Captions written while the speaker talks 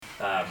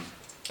All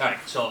right,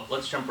 so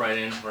let's jump right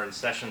in. We're in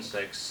session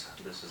 6.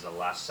 This is the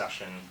last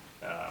session.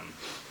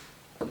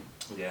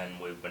 Again,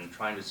 we've been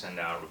trying to send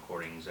out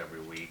recordings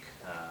every week.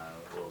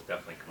 We'll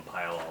definitely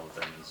compile all of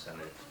them and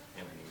send it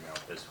in an email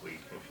this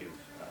week if you've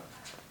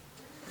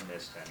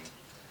missed any.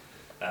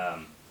 Do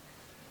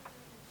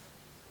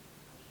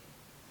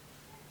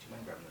you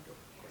mind grabbing the door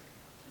quick?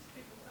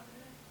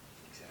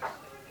 Exactly.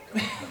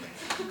 Don't come in.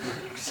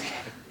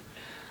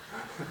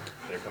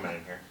 They're coming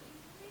in here.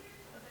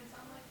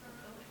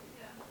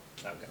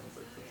 Okay.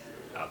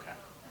 Okay.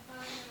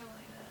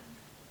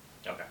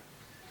 Okay.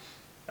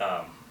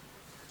 Well,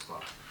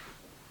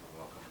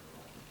 welcome.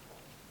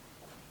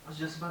 I was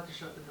just about to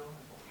shut the door.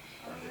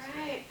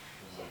 Alright.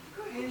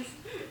 Guys,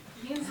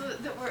 means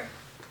that we're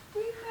so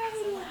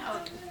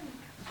loud.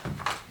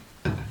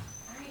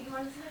 Alright, you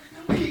want to sit next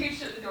to me? You can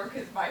shut the door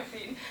because my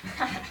feet.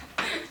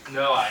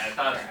 No, I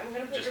thought I'm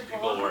gonna put just your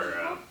people ball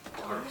were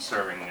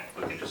serving,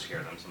 we can just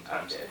hear them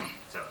sometimes. Okay.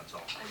 So that's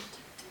all.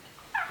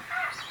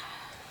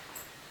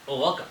 Well,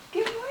 welcome.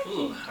 Good Ooh,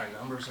 morning. our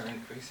numbers are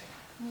increasing.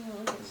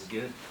 Oh, This is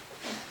good.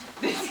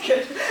 it's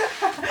good.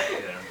 Yeah,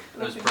 it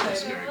was Looking pretty good.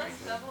 scary.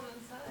 Let's double in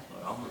size.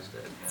 Well, almost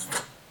did,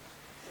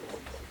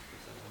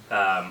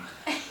 yeah.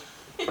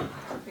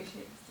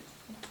 Appreciate it.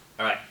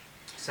 All right,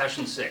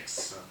 session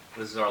 6.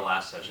 This is our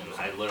last session.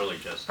 I literally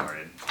just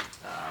started.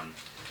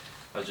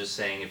 I was just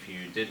saying if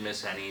you did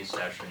miss any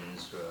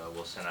sessions,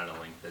 we'll send out a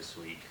link this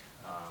week,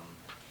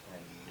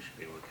 and you should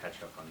be able to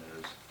catch up on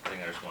those. I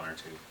think there's one or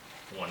two.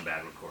 One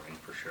bad recording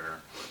for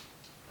sure,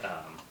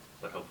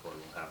 but hopefully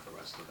we'll have the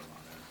rest of them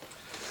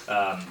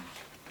on there.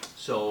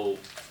 So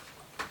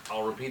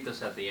I'll repeat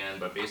this at the end,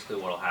 but basically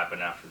what will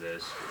happen after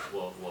this,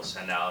 we'll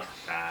send out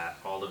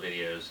all the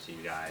videos to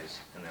you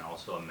guys, and then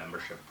also a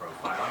membership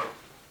profile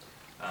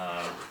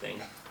thing.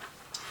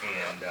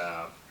 And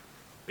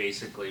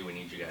basically we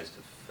need you guys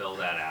to fill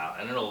that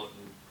out, and it'll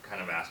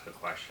kind of ask a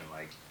question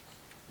like,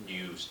 do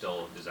you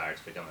still desire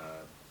to become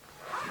a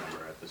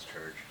member at this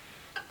church?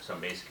 Some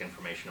basic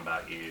information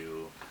about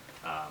you,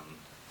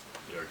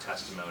 your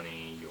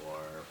testimony,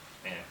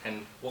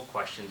 and what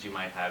questions you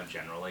might have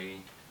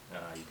generally.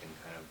 You can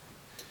kind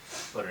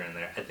of put it in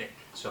there. I think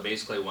so.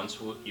 Basically, once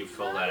you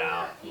fill that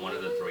out, one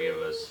of the 3 of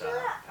us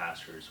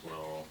pastors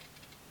will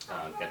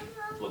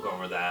look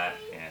over that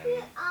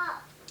and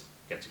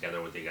get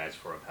together with you guys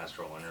for a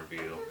pastoral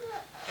interview.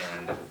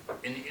 And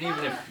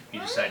even if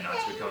you decide not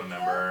to become a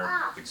member,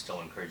 we'd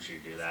still encourage you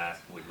to do that.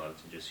 We'd love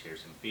to just hear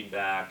some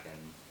feedback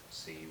and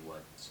see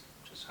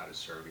just how to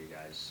serve you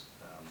guys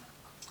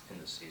in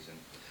this season.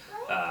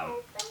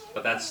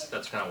 But that's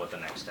kind of what the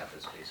next step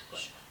is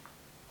basically.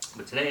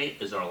 But today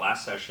is our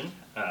last session,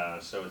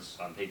 so it's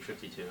on page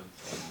 52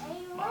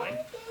 in mine.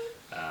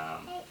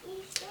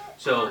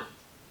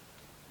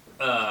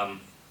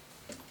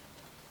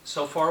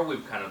 So far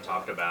we've kind of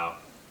talked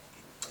about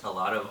a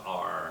lot of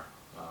our,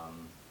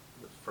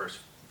 the first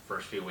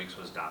few weeks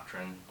was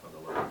doctrine of the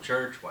local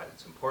church, why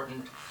it's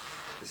important,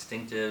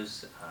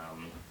 distinctives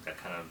that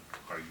kind of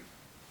are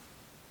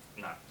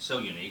not so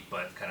unique,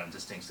 but kind of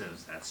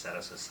distinctives that set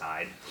us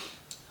aside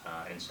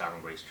in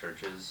Sovereign Grace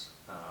churches.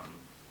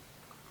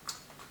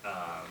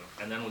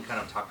 And then we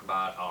kind of talked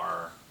about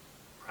our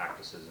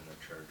practices in the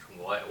church.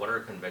 What are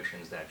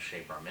convictions that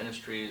shape our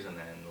ministries? And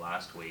then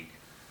last week,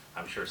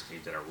 I'm sure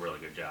Steve did a really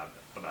good job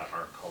about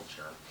our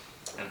culture.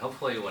 And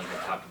hopefully when we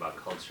talked about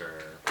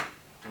culture,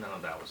 none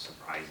of that was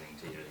surprising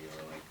to you. You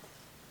were like,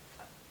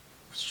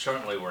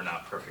 certainly we're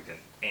not perfect in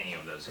any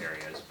of those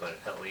areas, but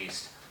at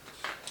least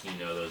you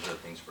know those are the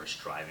things we're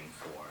striving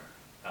for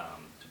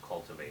to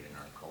cultivate in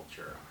our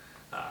culture.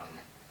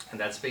 And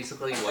that's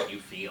basically what you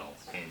feel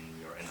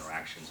in your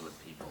interactions with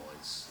people.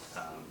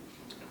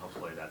 And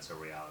hopefully that's a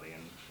reality,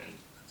 and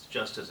it's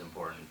just as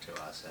important to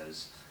us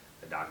as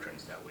the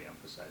doctrines that we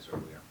emphasized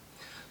earlier.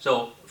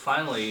 So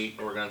finally,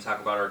 we're going to talk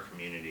about our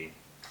community.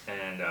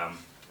 And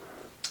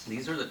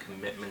these are the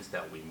commitments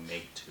that we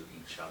make to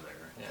each other.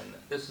 And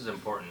this is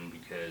important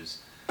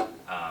because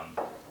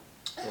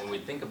when we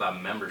think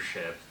about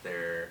membership,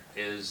 there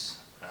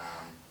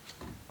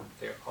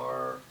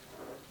are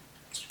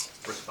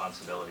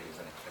responsibilities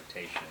and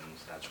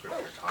expectations that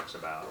Scripture talks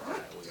about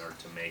that we are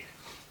to make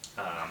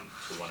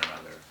to one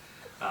another.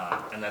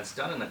 And that's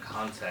done in the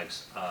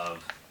context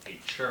of a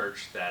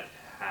church that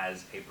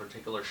has a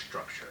particular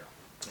structure.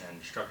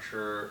 And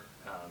structure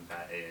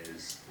that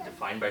is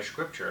defined by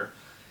Scripture,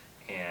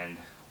 and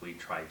we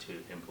try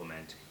to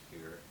implement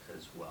here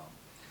as well.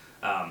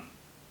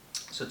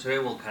 So today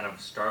we'll kind of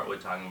start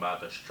with talking about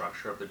the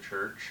structure of the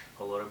church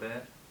a little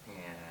bit,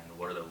 and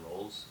what are the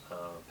roles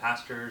of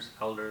pastors,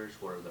 elders,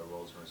 what are the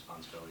roles and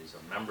responsibilities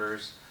of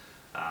members,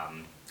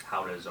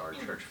 how does our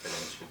church fit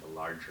into the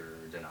larger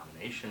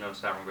denomination of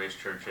Sovereign Grace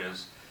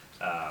churches,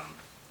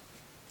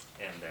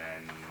 and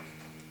then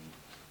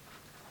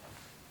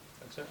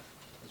that's it.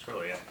 That's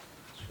really it.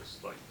 It's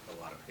just like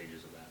a lot of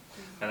pages of that.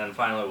 And then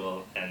finally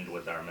we'll end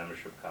with our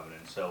membership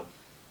covenant. So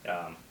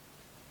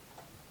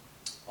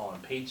on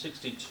page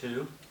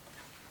 62,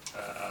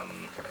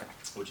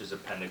 which is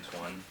appendix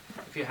 1,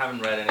 if you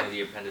haven't read any of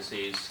the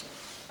appendices,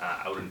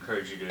 I would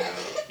encourage you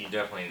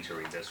definitely need to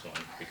read this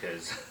one,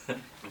 because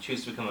if you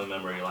choose to become a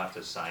member, you'll have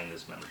to sign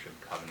this membership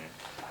covenant.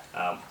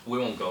 We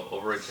won't go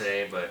over it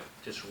today, but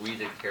just read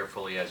it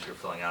carefully as you're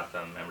filling out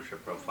the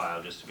membership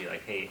profile, just to be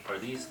like, hey, are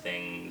these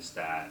things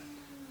that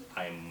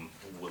I'm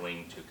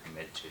willing to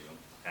commit to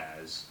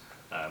as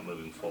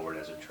moving forward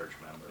as a church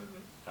member?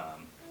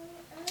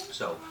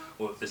 So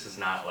this is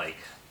not like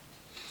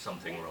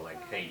something where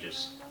like, hey,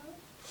 just,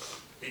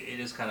 it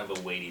is kind of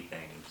a weighty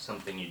thing,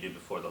 something you do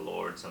before the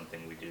Lord,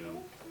 something we do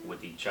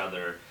with each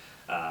other,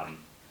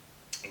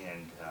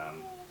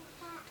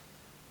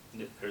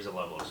 there's a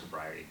level of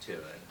sobriety to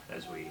it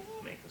as we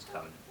make this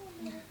covenant.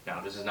 Now,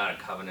 this is not a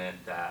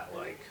covenant that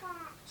like,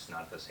 it's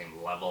not the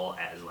same level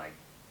as like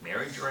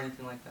marriage or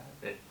anything like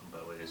that,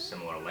 but it is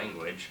similar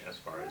language as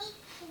far as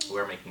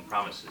we're making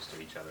promises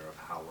to each other of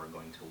how we're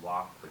going to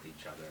walk with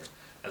each other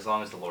as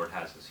long as the Lord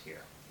has us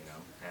here, you know.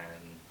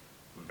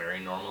 And very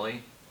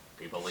normally,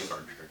 people leave our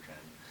church,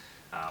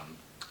 and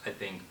I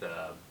think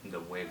the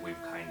way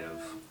we've kind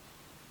of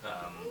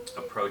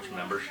approached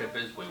membership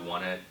is we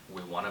want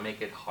to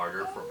make it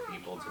harder for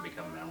people to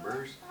become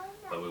members,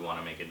 but we want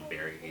to make it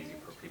very easy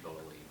for people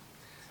to leave.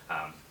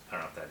 I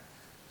don't know if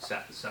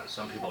that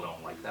some people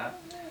don't like that.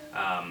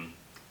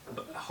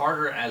 But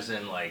harder as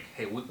in like,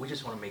 hey, we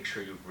just want to make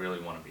sure you really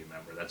want to be a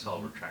member. That's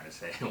all we're trying to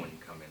say when you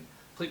come in.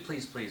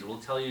 Please, we'll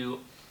tell you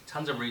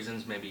tons of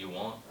reasons maybe you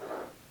won't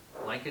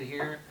like it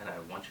here, and I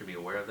want you to be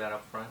aware of that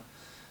up front.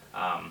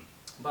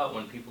 But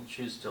when people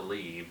choose to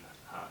leave,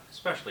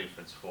 especially if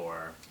it's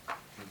for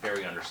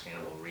very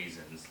understandable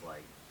reasons,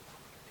 like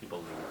people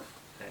leave,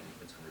 and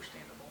it's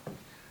understandable.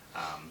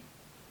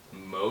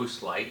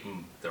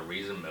 The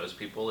reason most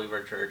people leave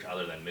our church,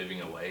 other than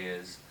moving away,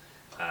 is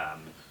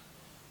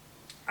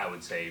I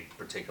would say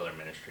particular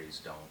ministries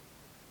don't.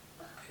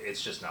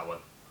 It's just not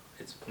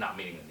it's not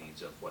meeting the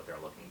needs of what they're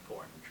looking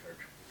for in the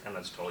church, and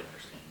that's totally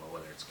understandable.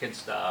 Whether it's kids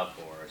stuff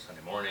or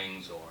Sunday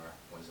mornings or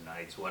Wednesday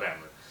nights,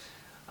 whatever.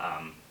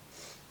 I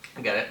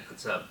get it.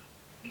 It's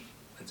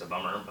a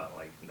bummer, but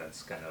like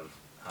that's kind of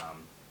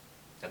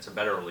that's a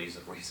better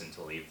reason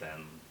to leave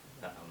than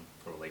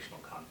relational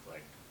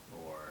conflict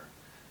or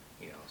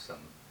some.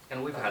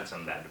 And we've had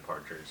some bad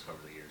departures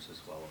over the years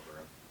as well over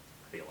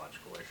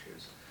theological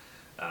issues.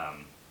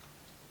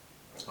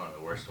 One of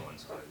the worst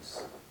ones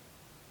was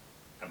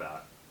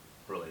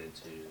related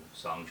to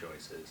song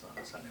choices on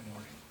a Sunday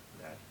morning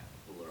that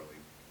literally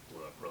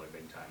blew up really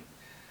big time.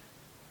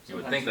 You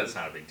would think that's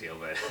not a big deal,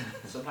 but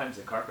sometimes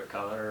the carpet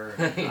color.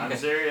 I'm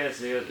serious,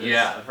 dude.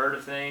 Yeah. I've heard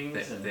of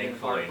things and been in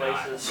Thankfully hard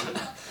not. places.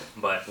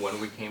 But when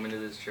we came into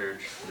this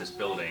church, this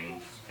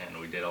building, and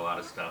we did a lot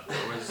of stuff,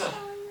 there was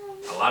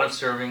a lot of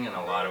serving and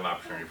a lot of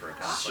opportunity for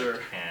conflict. Sure.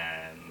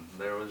 And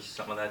there was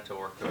some of that to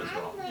work through as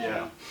well.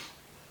 Yeah.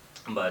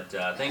 But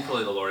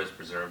thankfully the Lord has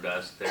preserved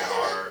us.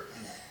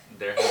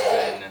 There have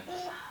been,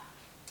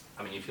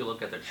 I mean, if you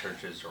look at the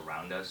churches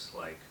around us,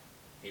 like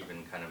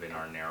even kind of in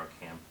our narrow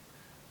camp,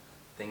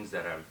 things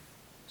that have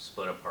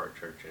split apart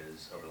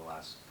churches over the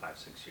last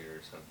 5-6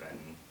 years have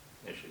been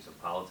issues of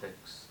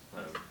politics,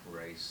 of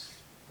race,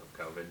 of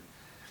COVID.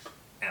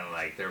 And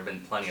like there have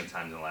been plenty of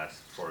times in the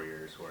last 4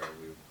 years where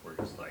we're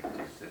just like,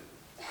 dude,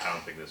 I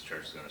don't think this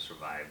church is going to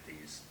survive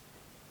these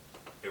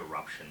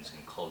eruptions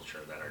in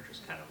culture that are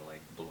just kind of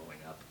like blowing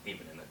up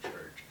even in the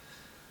church.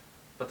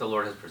 But the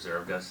Lord has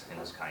preserved us in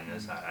His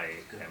kindness. I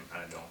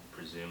don't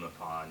presume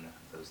upon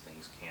those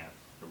things can't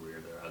rear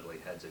their ugly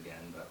heads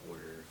again, but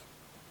we're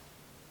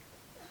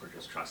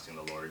just trusting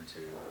the Lord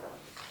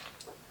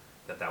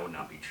that would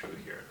not be true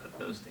here, that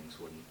those things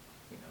wouldn't,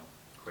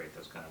 create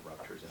those kind of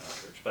ruptures in our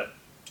church. But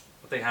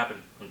they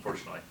happen,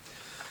 unfortunately.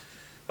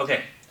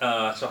 Okay,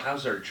 so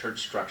how's our church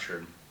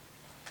structured?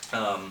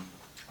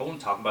 I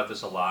won't talk about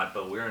this a lot,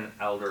 but we're an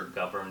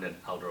elder-governed and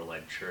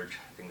elder-led church.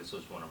 I think this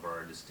was one of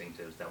our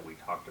distinctives that we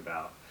talked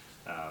about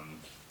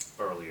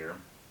earlier.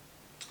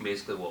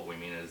 Basically what we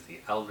mean is the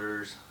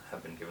elders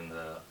have been given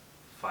the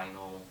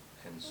final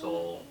and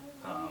sole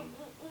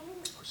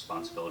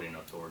responsibility and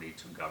authority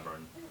to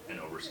govern and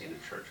oversee the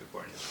church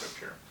according to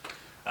Scripture.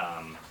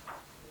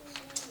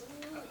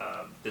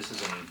 This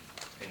is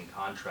in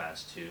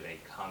contrast to a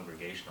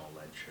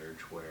congregational-led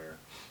church where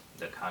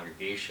the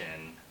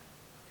congregation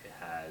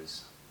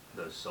has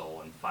the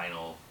sole and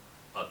final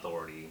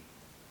authority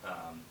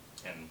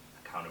and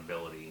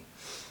accountability,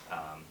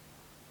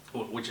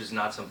 which is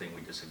not something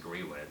we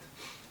disagree with,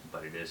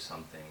 but it is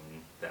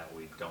something that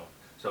we don't.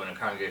 So in a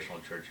congregational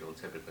church, you will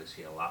typically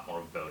see a lot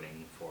more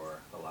voting for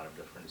a lot of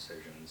different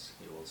decisions.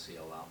 You will see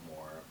a lot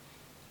more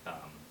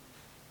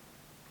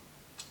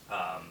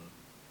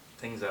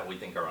things that we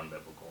think are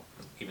unbiblical,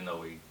 even though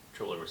we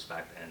truly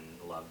respect and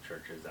love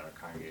churches that are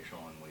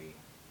congregational, and we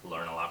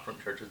learn a lot from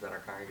churches that are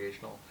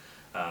congregational.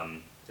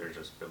 There's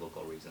just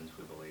biblical reasons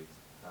we believe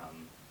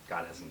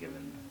God hasn't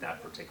given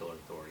that particular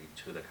authority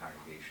to the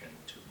congregation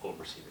to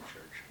oversee the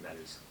church. That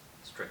is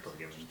strictly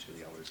given to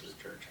the elders of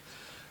the church.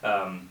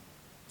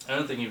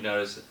 Another thing you'll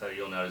notice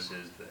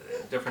is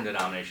that different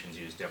denominations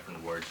use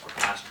different words for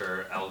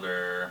pastor,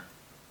 elder,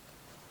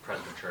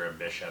 presbyter,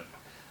 bishop.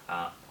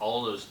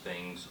 All those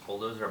things, all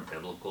those are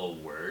biblical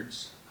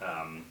words,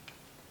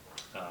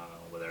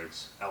 whether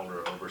it's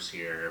elder,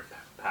 overseer,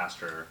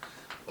 pastor,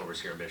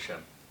 overseer,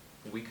 bishop.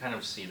 We kind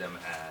of see them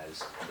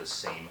as the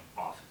same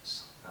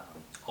office.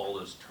 All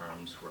those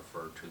terms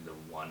refer to the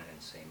one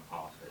and same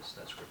office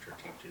that Scripture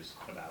teaches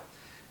about.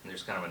 And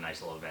there's kind of a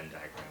nice little Venn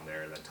diagram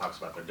there that talks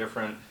about the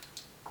different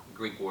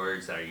Greek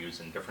words that are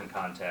used in different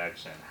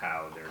contexts and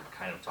how they're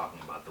kind of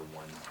talking about the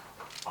one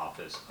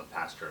office of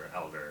pastor,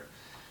 elder.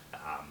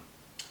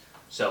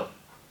 So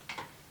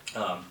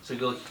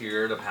you'll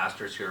hear the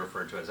pastors here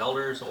referred to as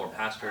elders or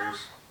pastors.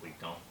 We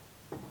don't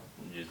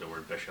use the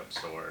word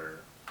bishops or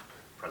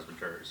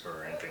presbyters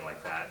or anything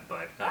like that,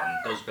 but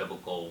those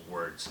biblical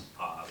words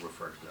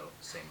refer to the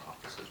same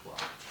office as well.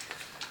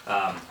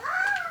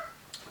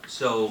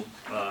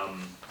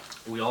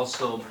 We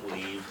also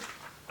believe,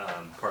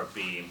 part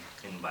B,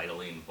 in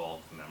vitally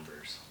involved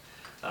members.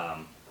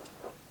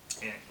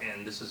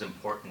 And this is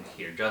important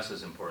here, just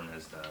as important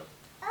as the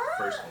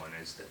first one,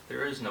 is that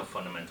there is no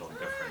fundamental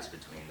difference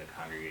between the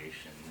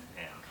congregation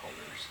and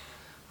elders.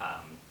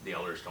 The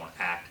elders don't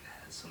act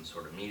as some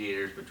sort of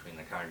mediators between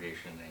the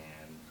congregation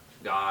and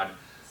God.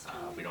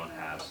 We don't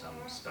have some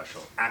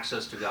special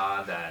access to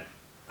God that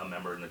a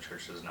member in the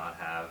church does not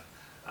have.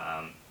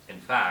 In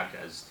fact,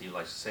 as Steve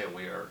likes to say,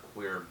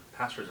 we're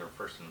pastors are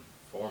first and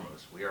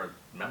foremost. We are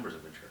members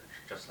of the church,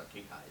 just like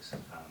you guys,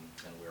 and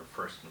we're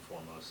first and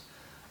foremost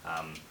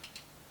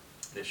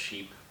the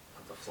sheep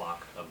of the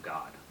flock of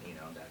God. You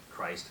know that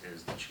Christ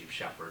is the chief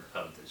shepherd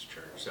of this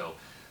church. So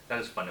that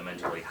is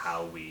fundamentally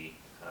how we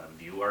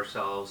view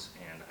ourselves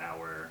and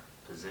our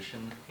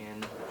position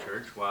in the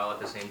church, while at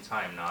the same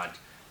time not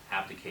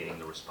abdicating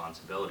the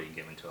responsibility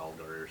given to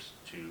elders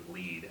to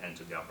lead and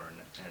to govern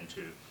and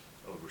to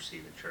oversee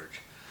the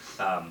church.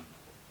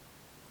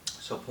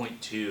 So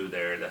point 2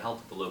 there, the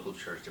health of the local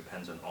church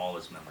depends on all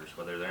its members,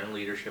 whether they're in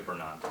leadership or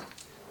not.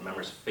 The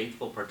members'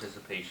 faithful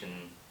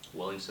participation,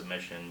 willing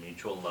submission,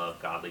 mutual love,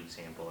 godly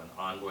example, and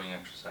ongoing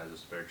exercise of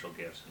spiritual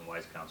gifts and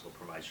wise counsel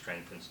provide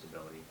strength and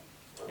stability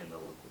in the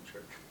local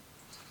church.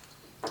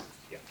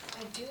 Yeah.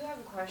 I do have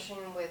a question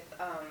with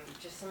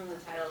just some of the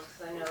titles,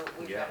 because I know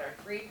we've got our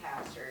 3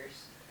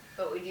 pastors,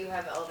 but we do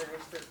have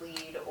elders that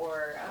lead,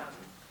 or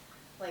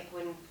like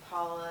when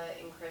Paula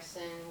and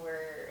Kristen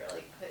were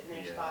like put in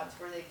their spots,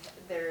 were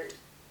they're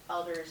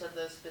elders of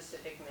those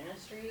specific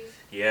ministries?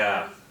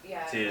 Yeah.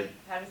 Dude, like,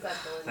 how does that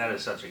go? That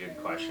is such a good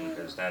question,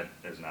 because that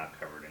is not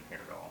covered in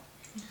here at all.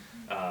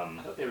 I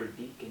thought they were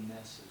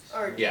deaconesses.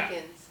 Or Yeah.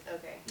 deacons,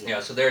 okay.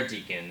 Yeah, so they're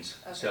deacons.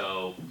 Okay.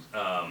 So,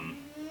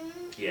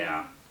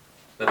 yeah,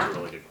 that's a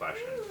really good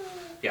question.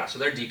 Yeah, so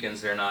they're deacons.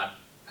 They're not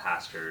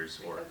pastors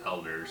or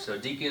elders. So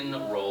deacon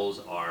roles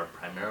are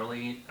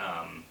primarily,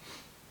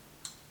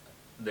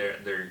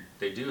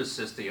 they do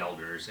assist the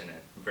elders in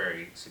a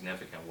very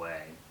significant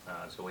way.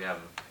 So we have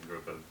a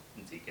group of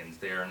deacons.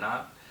 They're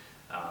not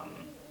kind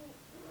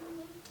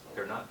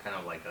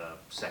of like a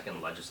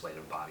second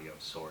legislative body of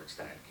sorts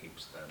that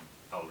keeps the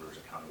elders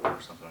accountable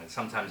or something like that.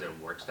 Sometimes it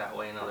works that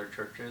way in other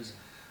churches.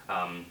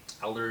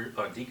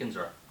 Deacons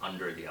are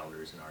under the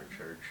elders in our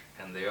church,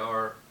 and they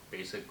are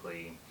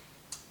basically,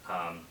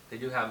 they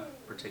do have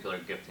particular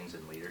giftings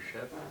in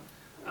leadership,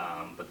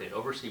 but they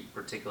oversee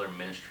particular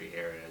ministry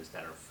areas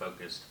that are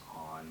focused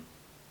on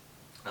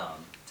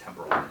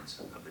temporal needs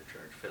of the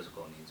church,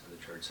 physical needs of the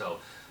church. So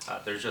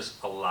there's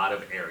just a lot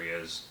of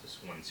areas.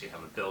 Once you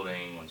have a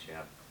building, once you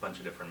have a bunch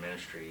of different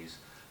ministries.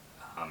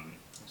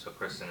 So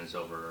Kristen is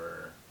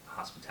over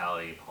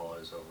hospitality, Paula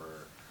is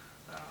over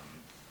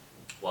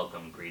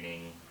welcome,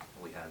 greeting.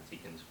 We have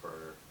deacons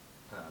for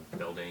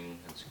building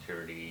and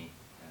security,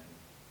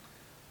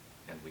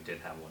 and we did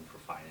have one for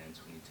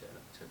finance. We need to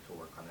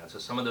work on that. So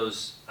some of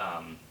those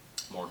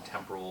more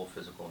temporal,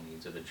 physical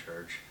needs of the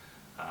church,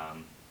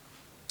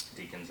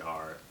 deacons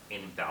are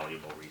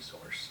invaluable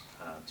resource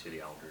to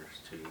the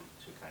elders to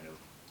kind of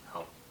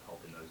help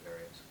in those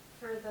areas.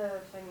 For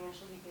the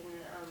financial deacon,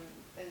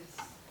 is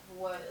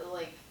what,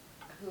 like,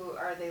 who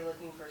are they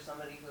looking for?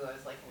 Somebody who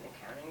has like an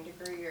accounting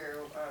degree,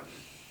 or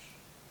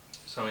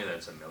Somebody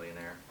that's a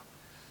millionaire,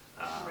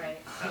 right.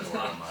 has a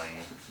lot of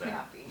money, that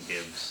Happy.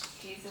 gives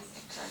Jesus.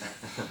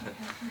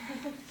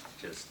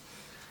 just,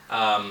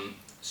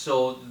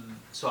 so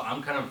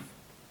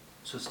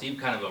Steve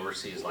kind of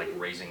oversees like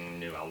raising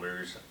new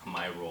elders.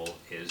 My role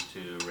is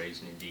to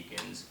raise new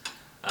deacons.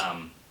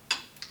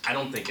 I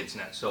don't think it's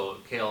so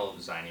Cale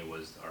Ziny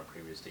was our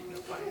previous deacon of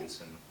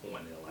finance, and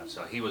when they left,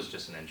 so he was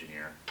just an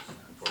engineer,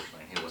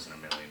 unfortunately. He wasn't a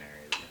millionaire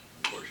either,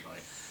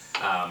 unfortunately.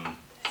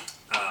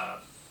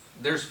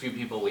 There's a few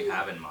people we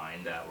have in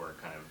mind that we're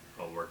kind of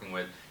working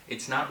with.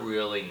 It's not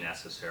really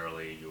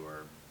necessarily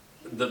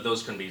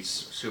those can be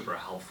super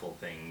helpful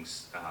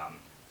things,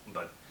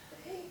 but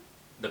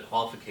the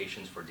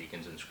qualifications for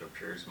deacons in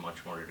Scripture is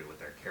much more to do with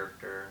their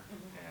character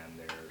and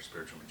their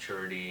spiritual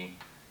maturity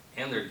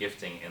and their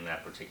gifting in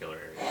that particular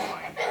area of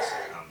finance.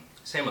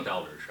 Same with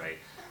elders, right?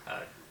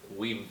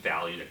 We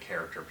value the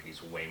character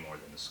piece way more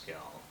than the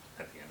skill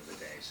at the end of the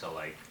day. So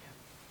like,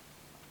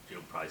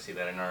 you'll probably see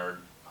that in our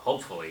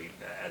hopefully,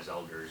 as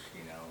elders,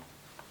 you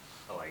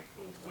know, like,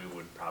 we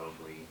would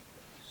probably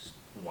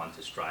want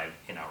to strive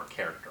in our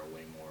character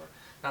way more.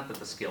 Not that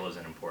the skill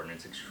isn't important,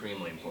 it's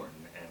extremely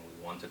important, and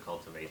we want to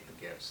cultivate the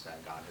gifts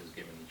that God has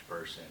given each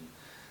person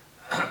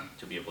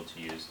to be able to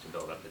use to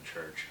build up the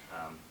church.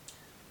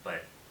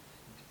 But,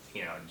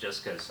 you know,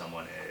 just because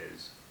someone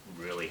is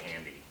really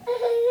handy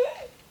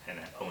and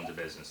owns a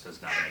business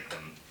does not make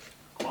them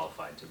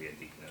qualified to be a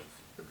deacon of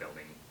the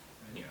building,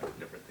 you know,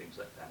 different things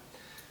like that.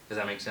 Does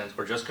that make sense?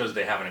 Or just because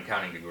they have an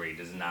accounting degree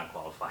does not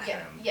qualify Yeah,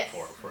 them yes,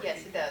 for a yes,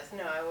 deacon. it does.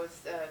 No, I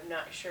was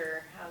not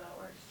sure how that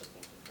works. So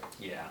thank you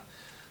for- Yeah,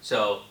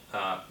 so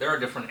there are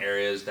different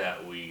areas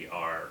that we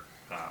are,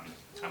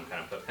 I'm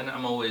kind of, and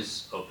I'm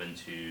always open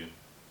to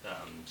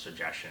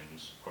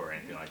suggestions or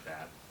anything like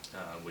that.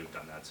 We've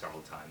done that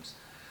several times.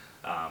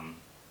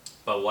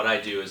 But what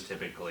I do is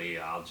typically,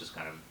 I'll just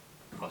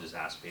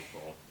ask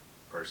people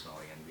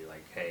personally and be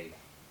like, hey,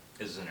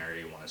 is this an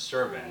area you want to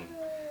serve in?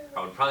 I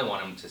would probably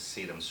want them to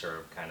see them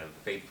serve kind of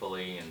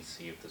faithfully and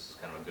see if this is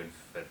kind of a good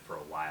fit for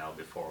a while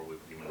before we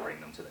would even bring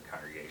them to the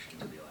congregation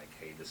to be like,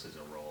 hey, this is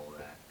a role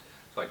that,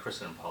 so like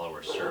Kristen and Paula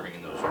were serving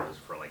in those roles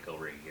for like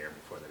over a year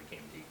before they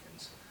became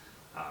deacons.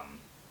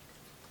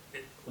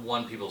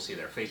 One, people see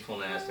their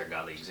faithfulness, their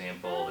godly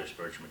example, their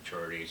spiritual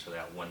maturity, so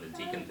that when the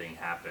deacon thing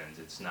happens,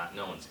 it's not,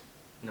 no one's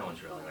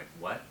really like,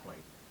 what?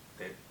 Like,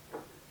 they,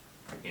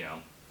 you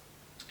know?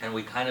 And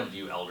we kind of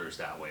view elders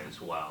that way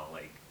as well.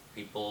 Like,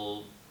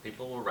 people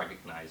will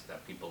recognize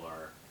that people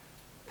are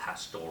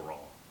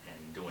pastoral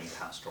and doing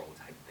pastoral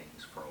type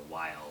things for a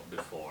while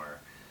before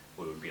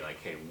we would be like,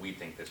 hey, we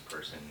think this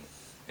person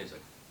is a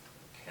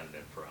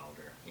candidate for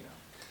elder, you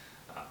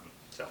know?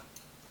 So,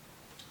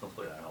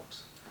 hopefully that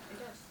helps. It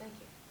does, thank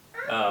you.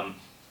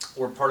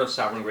 We're part of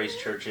Sovereign Grace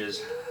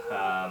Churches.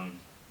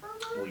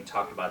 We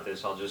talked about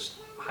this. I'll just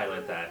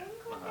highlight that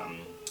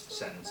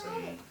sentence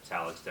in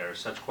italics there.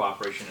 Such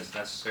cooperation is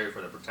necessary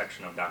for the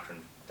protection of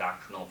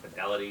doctrinal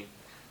fidelity,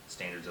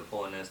 standards of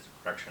holiness, the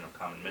correction of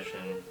common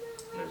mission,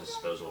 and the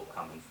disposal of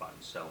common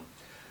funds. So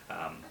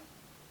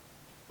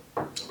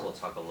we'll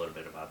talk a little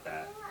bit about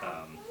that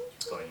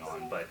going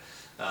on. But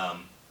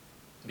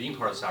being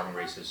part of Sovereign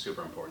Grace is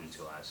super important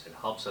to us. It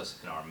helps us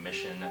in our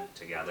mission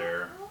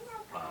together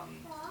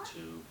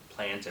to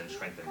plant and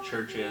strengthen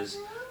churches.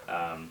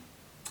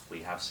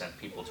 We have sent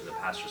people to the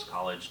Pastors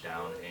College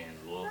down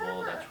in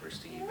Louisville. That's where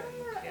Steve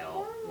and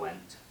Kale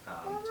went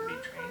to be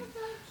trained.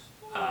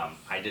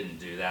 I didn't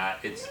do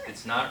that.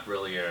 It's not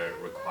really a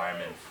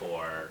requirement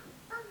for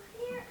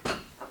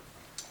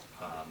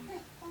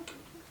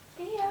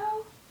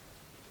Theo,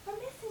 I'm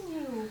missing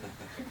you.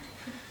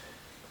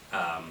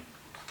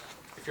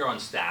 if you're on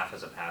staff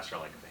as a pastor,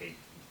 like a paid,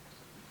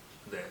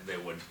 they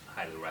would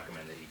highly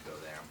recommend that you go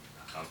there.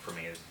 For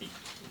me, you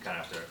kind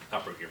of have to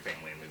uproot your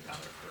family and move down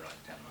there for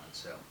like 10 months,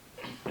 so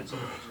it's a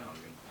little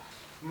challenging.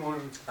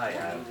 Morning. Hi,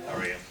 Adam. How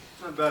are you?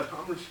 Not bad.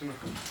 I'm just gonna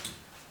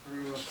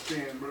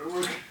stand, but it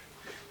works.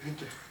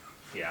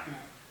 Yeah.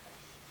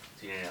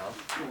 Do you need help?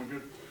 Going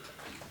good.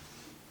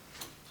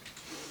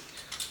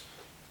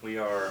 We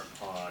are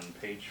on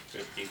page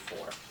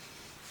 54.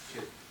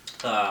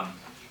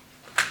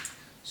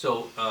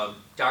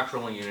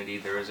 Doctrinal unity,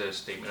 there is a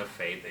statement of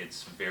faith.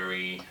 It's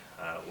very,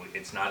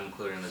 it's not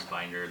included in this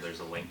binder. There's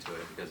a link to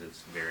it because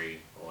it's very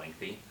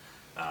lengthy.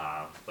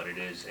 But it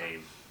is a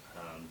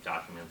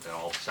document that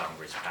all Sovereign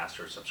Grace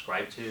pastors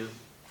subscribe to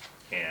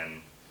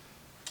and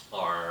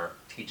are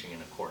teaching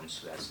in accordance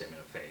to that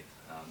statement of faith.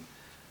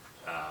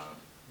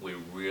 We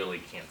really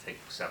can't take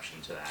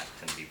exception to that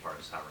and be part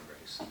of Sovereign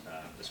Grace,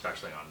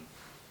 especially on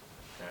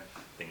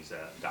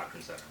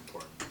doctrines that are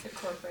important.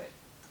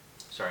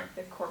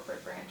 The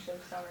corporate branch of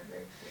Sovereign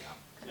Grace.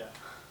 Yeah.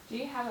 Do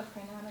you have a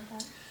printout of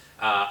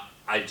that?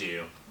 I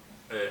do.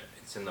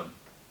 It's in the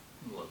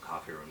little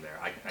coffee room there.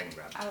 I can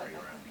grab it I for would you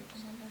love around. to make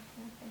another.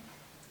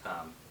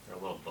 Okay.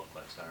 They're little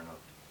booklets. I don't know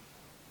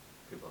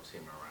if people have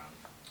seen them around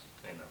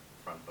in the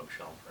front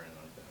bookshelf or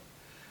anything like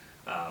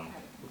that.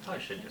 We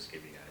probably should just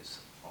give you guys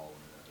all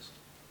of those.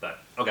 But,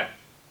 okay,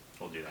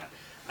 we'll do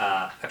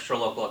that. Extra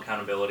local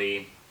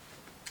accountability.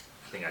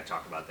 I think I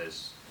talked about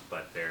this,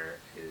 but there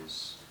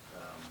is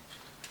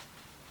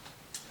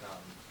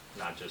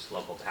not just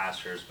local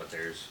pastors, but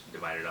there's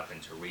divided up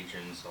into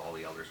regions. All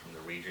the elders from the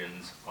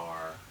regions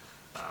are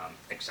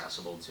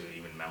accessible to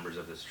even members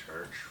of this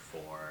church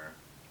for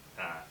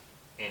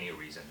any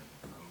reason,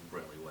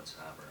 really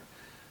whatsoever.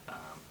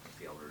 If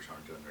the elders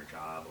aren't doing their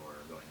job or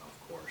going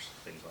off course,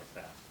 things like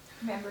that.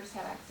 Members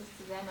have access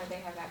to them, or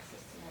they have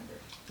access to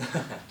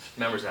members?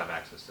 Members have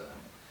access to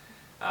them.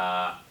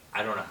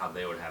 I don't know how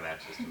they would have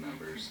access to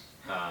members.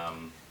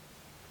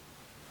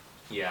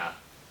 Yeah,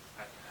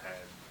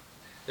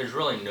 there's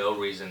really no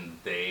reason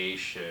the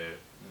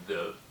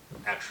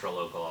extra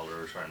local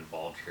elders are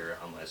involved here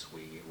unless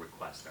we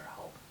request their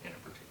help in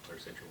a particular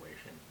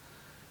situation.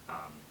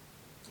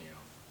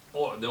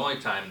 Or the only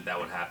time that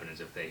would happen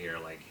is if they hear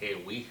like, hey,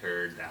 we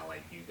heard that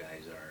like you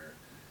guys are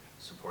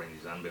supporting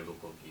these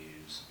unbiblical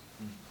views.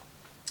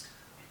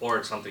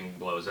 Or something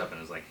blows up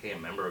and is like, hey, a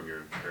member of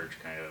your church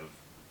kind of,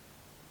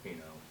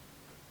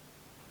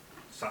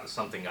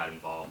 something got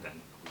involved, and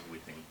we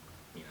think,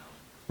 you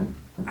know,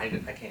 I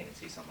can't even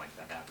see something like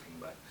that happening,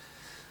 but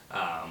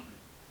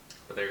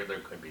there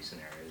could be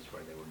scenarios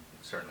where they would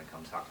certainly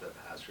come talk to the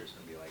pastors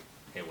and be like,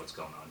 hey, what's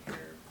going on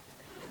here?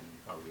 And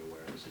are we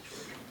aware of the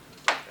situation?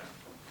 Things like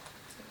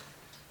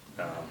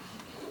that.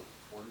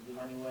 Supported in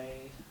any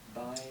way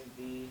by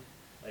the,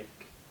 like,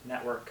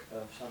 network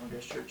of Southern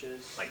Grace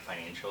churches? Like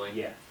financially?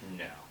 Yeah.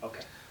 No.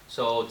 Okay.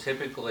 So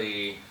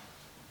typically,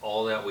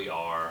 all that we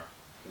own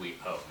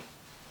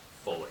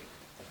fully.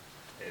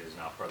 It is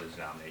not part of the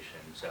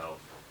denomination, so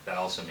that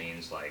also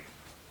means like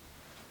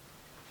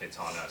it's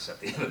on us at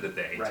the end of the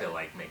day to Right.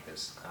 like make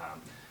this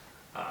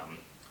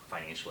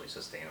financially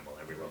sustainable.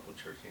 Every local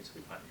church needs to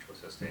be financially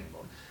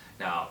sustainable.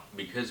 Now,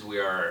 because we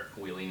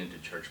lean into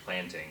church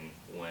planting,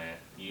 when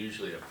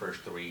usually the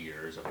first 3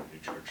 years of a new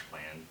church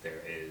plan,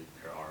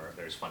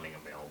 there's funding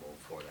available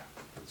for that,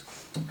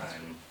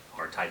 and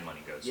our tithe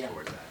money goes Yeah.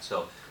 towards that.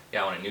 So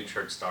yeah, when a new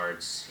church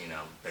starts, you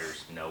know,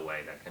 there's no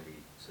way that can be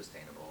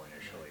sustainable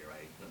initially,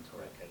 right? Until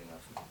we get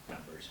enough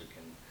members who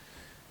can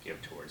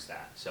give towards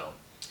that. So,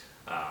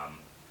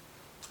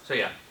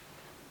 yeah,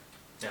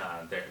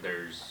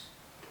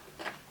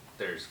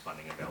 there's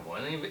funding available,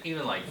 and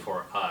even like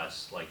for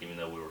us, like even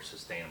though we were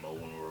sustainable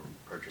when we were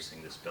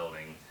purchasing this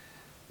building,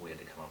 we had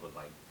to come up with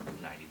like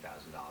 $90,000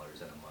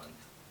 in a month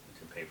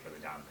to pay for the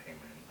down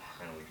payment,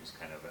 and we just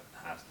kind of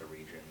asked the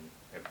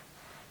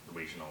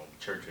regional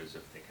churches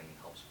if they can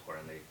help support,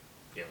 and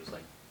it was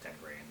like 10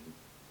 grand,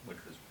 which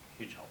was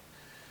huge help.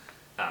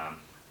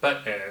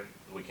 But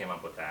we came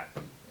up with that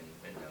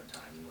in no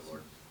time, and the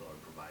Lord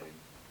provided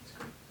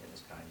in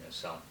His kindness.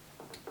 So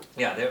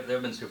yeah,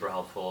 they've been super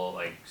helpful.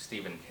 Like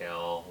Stephen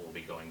Kale will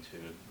be going to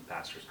the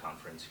pastors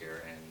conference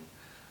here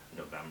in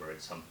November.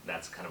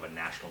 That's kind of a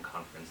national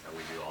conference that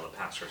we do. All the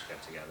pastors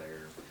get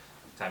together,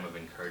 time of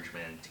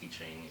encouragement,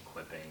 teaching,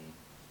 equipping.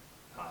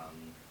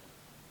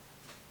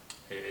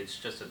 It's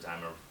just a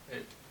time of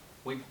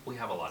we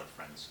have a lot of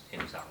friends in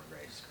Sovereign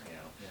Grace. You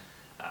know,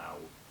 Yeah.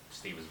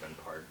 Steve has been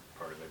part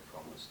of it for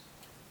almost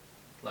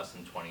less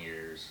than 20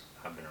 years.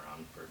 I've been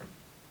around for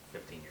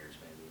 15 years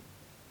maybe.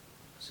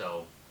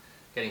 So,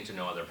 getting to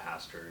know other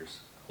pastors.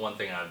 One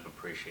thing I've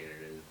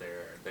appreciated is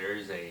there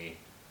is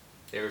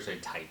a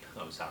type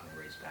of Sovereign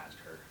Grace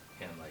pastor,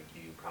 and like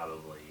you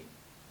probably.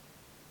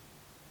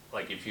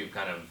 Like if you've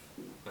kind of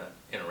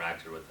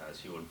interacted with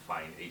us, you would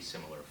find a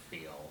similar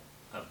feel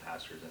of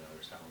pastors in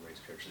other Sovereign Grace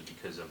churches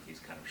because of these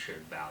kind of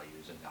shared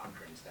values and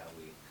doctrines that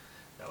we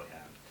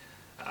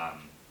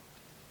have.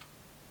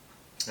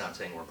 Not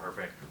saying we're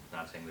perfect,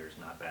 not saying there's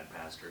not bad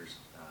pastors,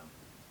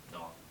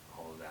 no,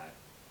 all of that.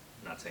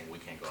 Not saying we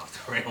can't go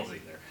off the rails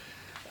either,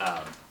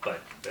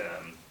 but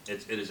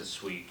it is a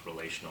sweet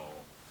relational,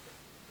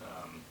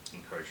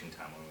 encouraging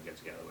time when we get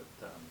together with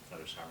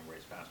other Sovereign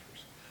Grace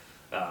pastors.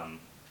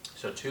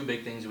 So 2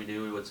 big things we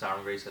do with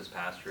Sovereign Grace as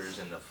pastors.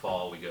 In the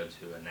fall, we go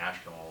to a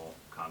national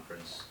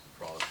conference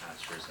for all the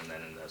pastors, and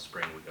then in the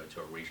spring, we go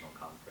to a regional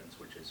conference,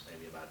 which is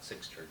maybe about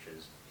 6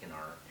 churches in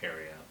our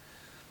area,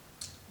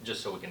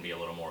 just so we can be a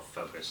little more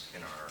focused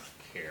in our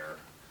care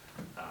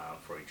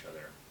for each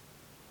other.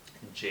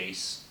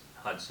 Jace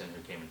Hudson,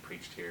 who came and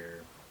preached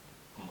here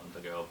a month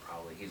ago,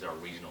 he's our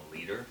regional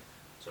leader.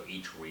 So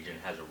each region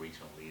has a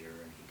regional leader,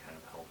 and he kind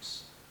of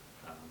helps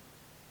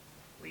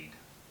lead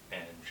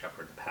and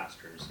shepherd the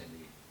pastors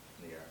in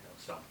the area.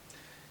 So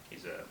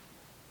he's a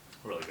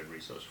really good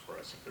resource for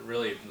us.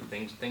 If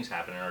things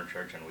happen in our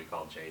church, and we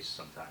call Jace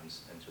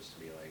sometimes, and just to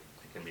be like,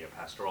 it can be a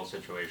pastoral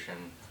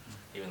situation,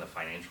 even the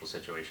financial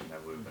situation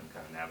that we've been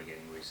kind of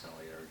navigating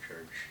recently at our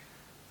church,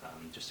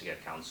 just to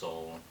get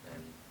counsel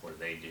and what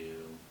do they do,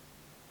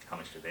 how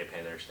much do they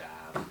pay their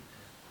staff,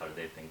 how do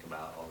they think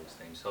about all these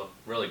things. So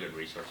really good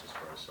resources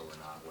for us, so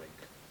we're not like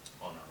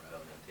on our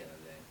own at the end of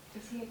the day.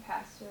 Is he a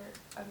pastor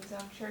of his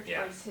own church,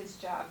 Yeah. or is his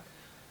job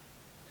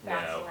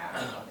bounce No, around?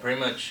 with other- pretty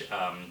much,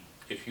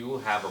 if you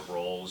have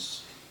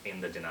roles in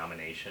the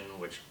denomination,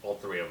 which all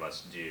 3 of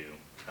us do,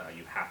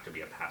 you have to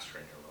be a pastor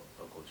in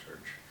your local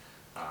church.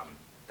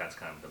 That's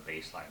kind of the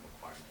baseline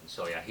requirement.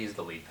 So yeah, he's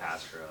the lead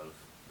pastor of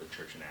the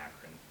church in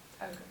Akron.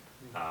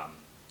 Okay.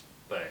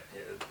 But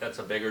that's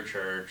a bigger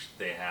church.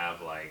 They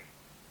have like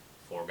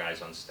 4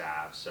 guys on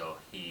staff, so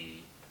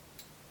he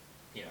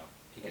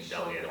can Just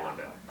delegate a shoulder little out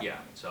bit. more. Yeah,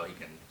 so he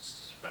can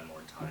spend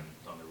more time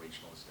on the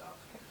regional stuff.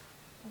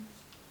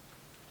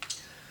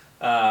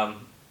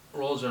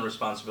 Roles and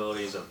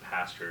responsibilities of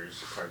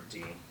pastors, Part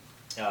D.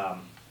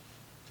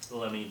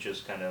 Let me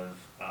just kind of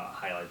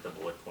highlight the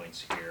bullet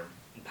points here.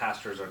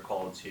 Pastors are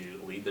called to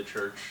lead the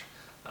church.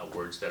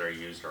 Words that are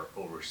used are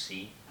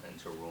oversee and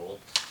to rule.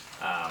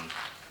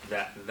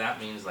 That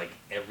means like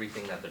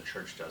everything that the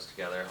church does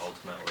together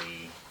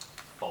ultimately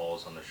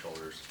falls on the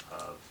shoulders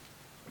of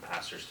the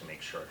pastors to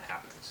make sure it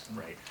happens,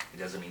 right? It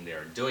doesn't mean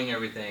they're doing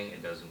everything.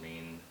 It doesn't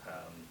mean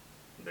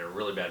they're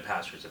really bad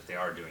pastors if they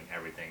are doing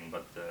everything,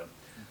 but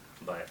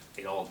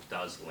it all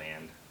does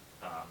land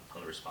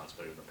on the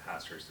responsibility of the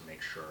pastors to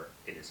make sure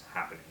it is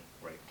happening,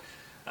 right?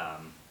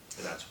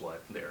 That's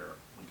what they're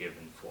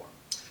given for.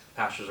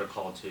 Pastors are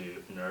called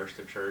to nourish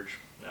the church.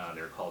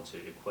 They're called to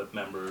equip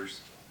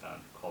members,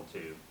 called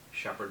to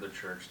shepherd the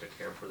church, to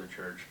care for the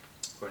church,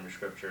 according to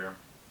Scripture.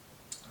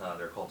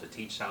 They're called to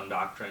teach sound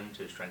doctrine,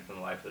 to strengthen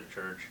the life of the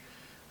church.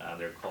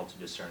 They're called to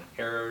discern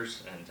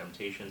errors and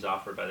temptations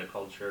offered by the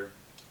culture,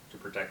 to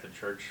protect the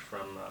church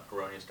from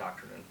erroneous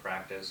doctrine and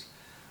practice.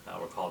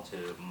 We're called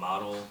to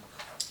model,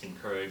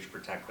 encourage,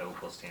 protect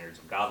biblical standards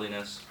of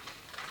godliness.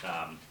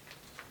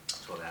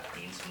 So that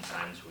means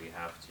sometimes we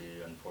have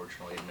to,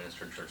 unfortunately,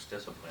 administer church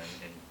discipline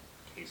in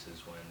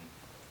cases when,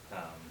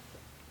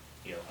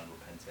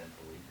 unrepentant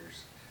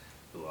believers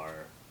who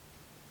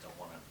don't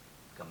want to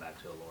come back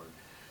to the Lord.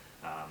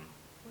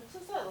 What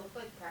does that look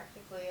like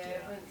practically? I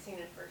Yeah. haven't seen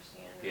it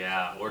firsthand. or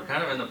Yeah, something. we're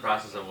kind of in the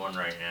process of one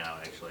right now,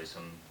 actually. It's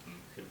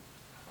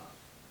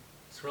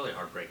really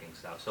heartbreaking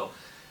stuff. So,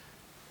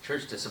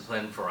 church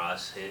discipline for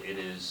us, it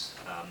is,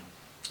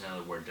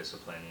 the word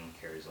discipline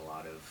carries a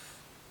lot of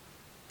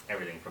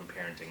everything from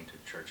parenting to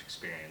church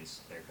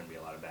experience. There can be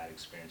a lot of bad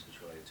experiences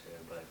related to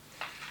it, but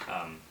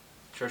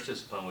church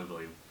discipline, we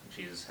believe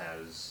Jesus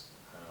has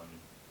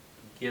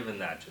given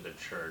that to the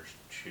church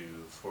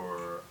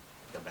for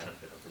the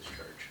benefit of his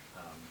church.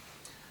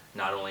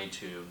 Not only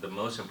the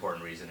most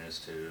important reason is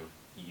to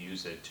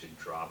use it to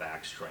draw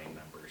back straying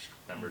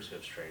members who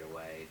have strayed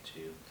away.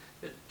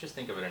 Just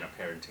think of it in a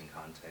parenting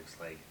context.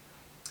 Like,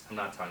 I'm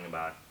not talking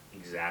about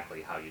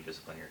exactly how you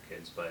discipline your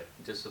kids, but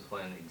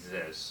discipline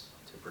exists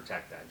to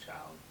protect that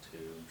child, to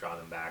draw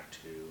them back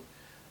to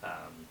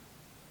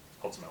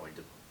ultimately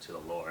to the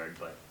Lord,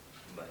 but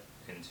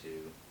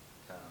into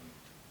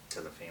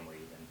to the family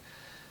even.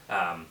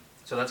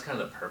 So that's kind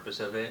of the purpose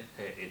of it.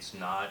 It's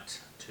not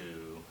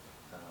to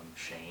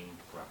shame,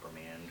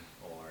 reprimand,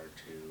 or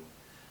to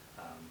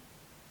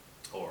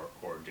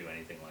or do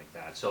anything like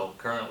that. So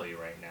currently,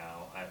 right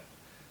now,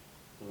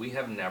 we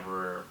have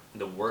never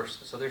the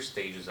worst. So there's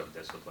stages of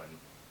discipline.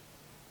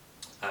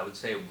 I would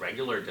say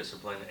regular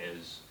discipline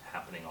is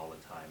happening all the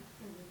time,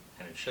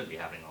 and it should be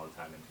happening all the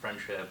time in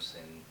friendships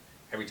and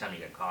every time you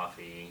get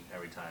coffee,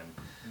 every time.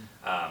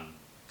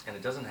 And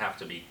it doesn't have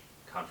to be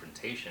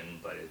confrontation,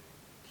 but it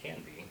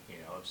can be.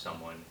 If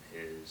someone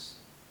is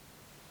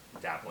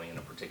dabbling in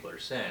a particular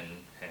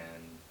sin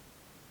and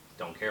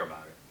don't care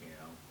about it,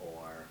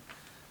 or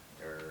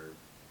they're,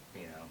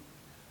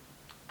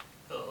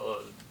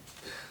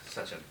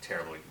 such a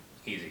terribly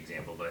easy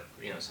example, but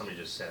somebody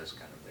just says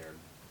kind of they're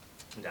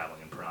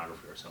dabbling in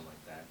pornography or something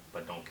like that,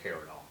 but don't care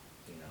at all.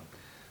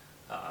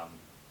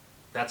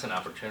 That's an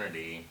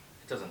opportunity.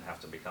 It doesn't have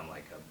to become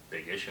like a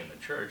big issue in the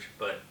church,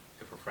 but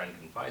if a friend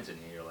confides in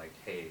you, you're like,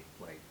 hey,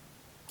 like,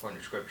 according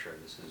to Scripture,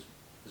 this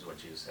is what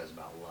Jesus says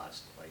about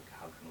lust. Like,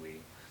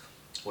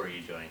 what are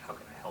you doing? How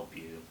can I help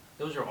you?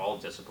 Those are all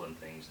discipline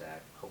things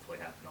that hopefully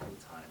happen all the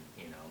time,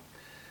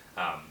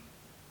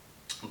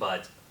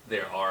 But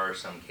there are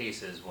some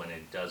cases when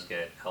it does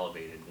get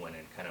elevated, when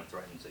it kind of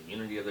threatens the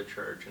unity of the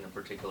church in a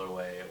particular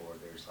way, or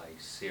there's like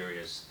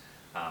serious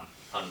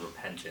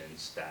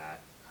unrepentance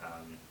that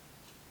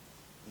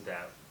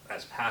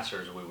as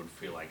pastors we would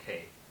feel like,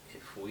 hey,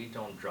 if we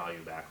don't draw you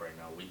back right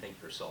now, we think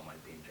your soul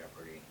might be in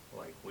jeopardy.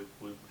 Like,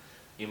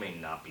 you may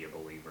not be a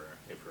believer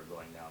if you're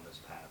going down this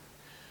path.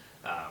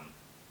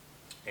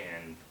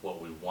 And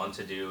what we want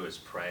to do is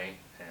pray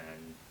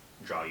and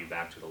draw you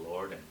back to the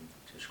Lord and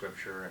to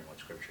Scripture and what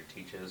Scripture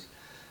teaches.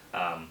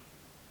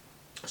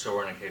 So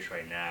we're in a case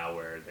right now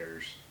where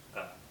there's,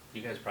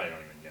 you guys probably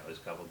don't even know this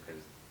couple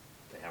because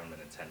they haven't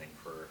been attending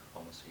for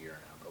almost a year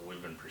now, but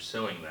we've been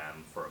pursuing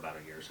them for about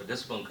a year. So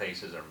discipline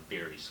cases are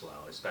very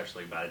slow,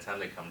 especially by the time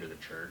they come to the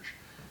church.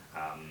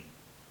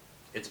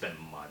 It's been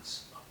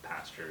months of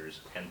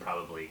pastors and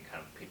probably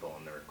kind of people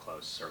in their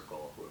close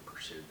circle who have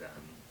pursued them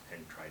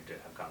and tried to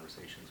have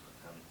conversations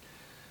with them.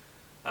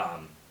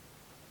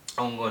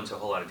 I won't go into a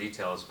whole lot of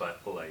details,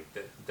 but like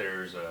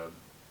there's a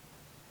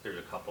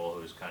couple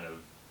who's kind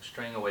of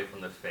straying away from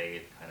the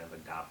faith, kind of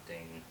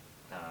adopting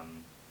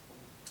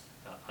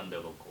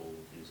unbiblical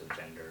views of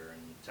gender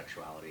and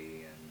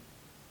sexuality and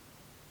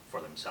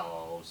for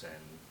themselves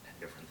and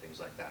different things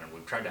like that. And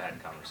we've tried to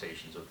have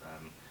conversations with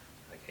them,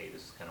 like, hey,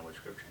 this is kind of what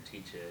Scripture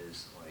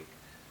teaches. Like,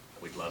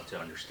 we'd love to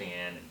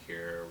understand and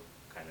hear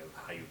kind of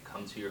how you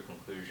come to your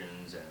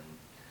conclusions, and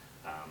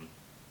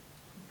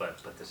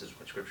but this is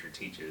what Scripture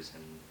teaches,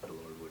 and the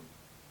Lord would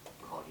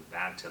call you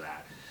back to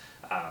that.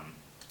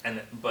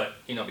 But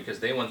because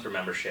they went through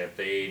membership,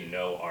 they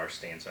know our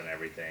stance on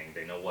everything.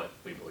 They know what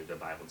we believe the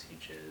Bible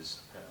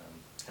teaches,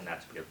 and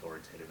that to be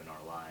authoritative in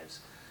our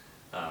lives.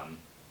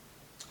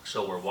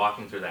 So we're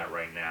walking through that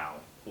right now.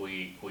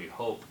 We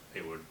hope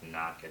it would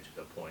not get to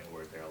the point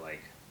where they're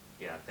like,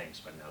 yeah, thanks,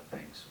 but no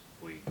thanks.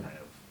 We kind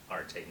of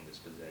are taking this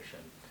position.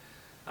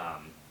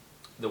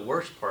 The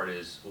worst part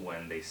is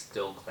when they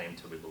still claim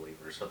to be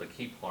believers. So the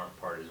key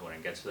part is when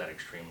it gets to that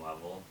extreme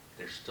level,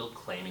 they're still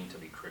claiming to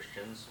be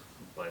Christians,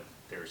 but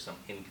there's some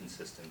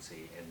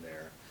inconsistency in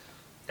their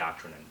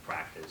doctrine and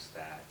practice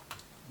that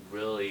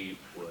we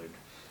would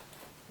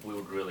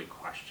really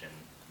question,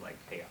 like,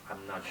 hey,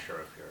 I'm not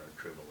sure if you're a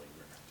true believer,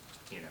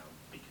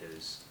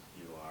 because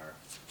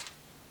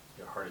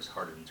your heart is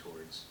hardened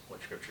towards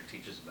what Scripture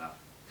teaches about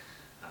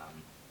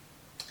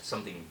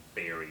something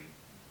very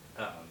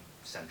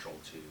central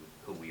to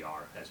who we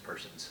are as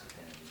persons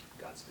and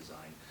God's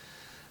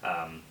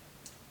design.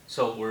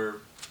 So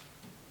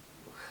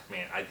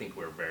I think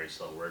we're very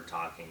slow. We're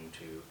talking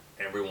to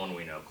everyone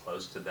we know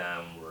close to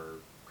them. We're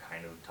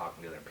kind of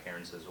talking to their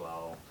parents as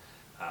well,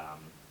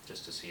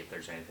 just to see if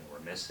there's anything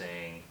we're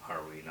missing. Are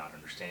we not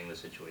understanding the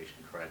situation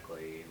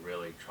correctly?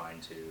 Really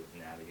trying to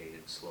navigate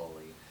it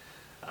slowly.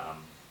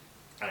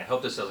 And I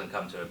hope this doesn't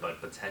come to it,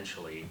 but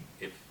potentially,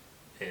 if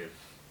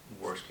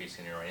worst case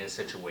scenario, in a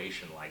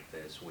situation like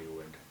this, we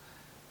would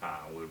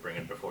bring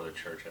it before the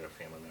church at a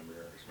family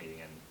members meeting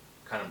and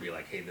kind of be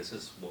like, hey, this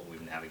is what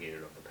we've navigated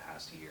over the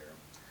past year.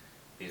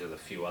 These are the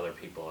few other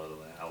people, other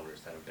than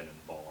elders, that have been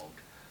involved.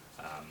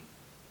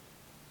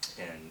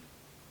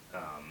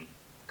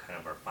 Kind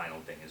of our final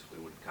thing is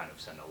we would kind of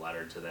send a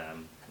letter to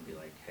them and be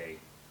like, hey,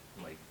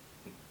 like,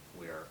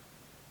 we are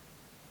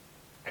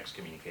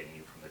excommunicating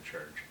you from the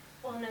church.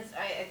 Well, and I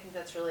think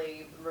that's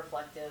really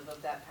reflective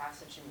of that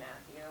passage in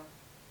Matthew.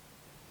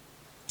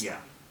 Yeah.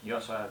 You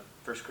also have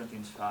 1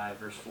 Corinthians 5,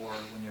 verse 4,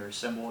 when you're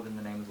assembled in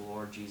the name of the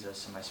Lord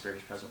Jesus and my Spirit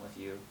is present with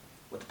you,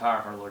 with the power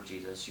of our Lord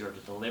Jesus, you are to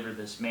deliver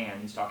this man.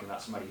 He's talking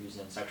about somebody who's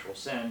in sexual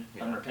sin,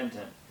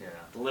 unrepentant. Yeah.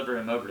 Deliver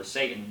him over to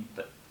Satan,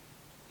 but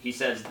he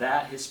says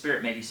that his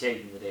spirit may be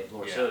saved in the day of the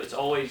Lord. Yeah. So it's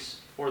always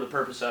for the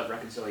purpose of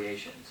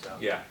reconciliation. So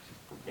Yeah.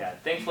 yeah,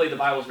 thankfully the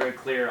Bible's very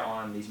clear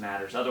on these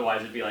matters.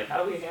 Otherwise it'd be like,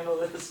 how do we handle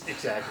this?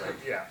 Exactly.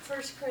 Yeah.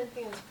 1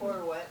 Corinthians 4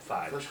 what?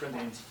 5. 1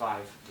 Corinthians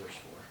 5, verse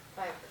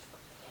 4. 5 verse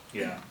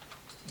 4. Yeah.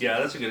 Yeah,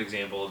 that's a good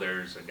example.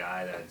 There's a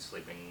guy that's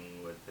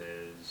sleeping with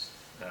his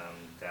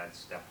dad's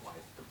stepwife,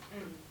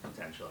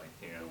 potentially,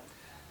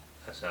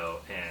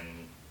 So, and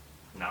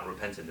not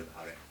repentant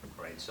about it,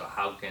 right? So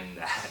how can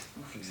that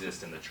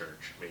exist in the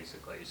church,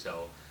 basically?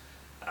 So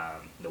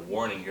the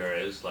warning here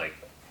is, like,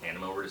 hand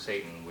him over to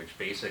Satan, which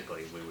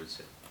basically we would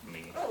say,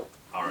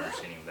 our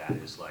understanding of that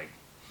is, like,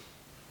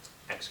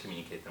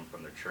 excommunicate them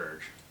from the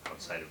church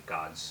outside of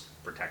God's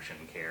protection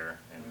and care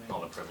and all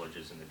the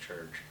privileges in the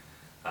church.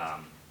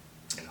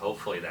 And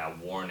hopefully that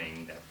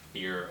warning, that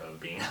fear of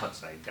being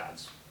outside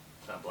God's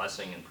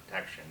blessing and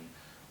protection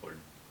would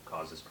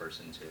cause this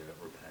person to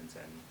repent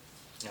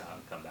and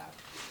come back.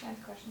 Can I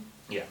ask a question?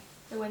 Yeah.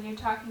 So when you're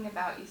talking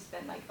about you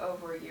spend like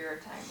over a year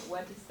of time,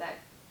 what does that,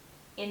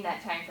 in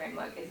that time frame,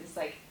 look? Is this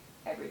like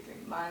every 3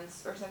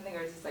 months or something,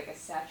 or is this like a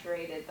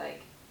saturated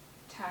like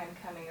time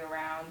coming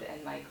around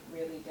and like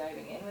really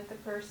diving in with the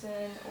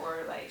person,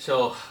 or like?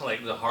 So,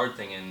 like, the hard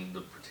thing in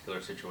the particular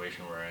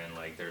situation we're in,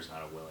 like, there's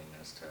not a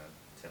willingness to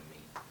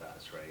meet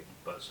us, right?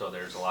 But so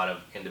there's a lot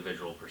of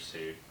individual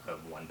pursuit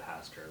of one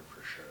pastor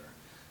for sure.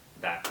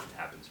 That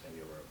happens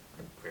maybe over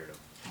a period of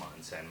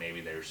months, and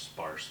maybe there's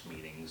sparse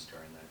meetings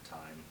during that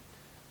time.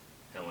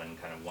 And when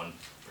kind of one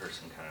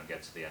person kind of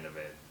gets to the end of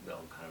it,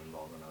 they'll kind of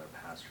involve another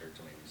pastor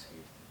to maybe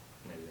see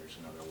maybe there's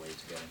another way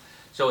to get him.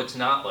 So it's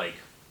not like,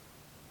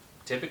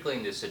 typically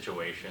in these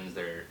situations,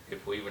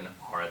 if we even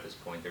are at this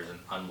point, there's an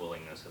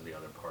unwillingness of the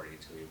other party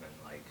to even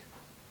like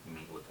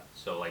meet with us.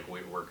 So like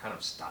we're kind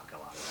of stuck a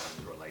lot of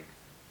times. We're like,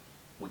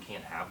 we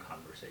can't have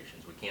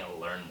conversations, we can't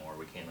learn more,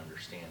 we can't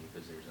understand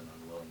because there's an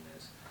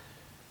unwillingness.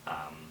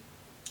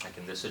 Like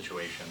in this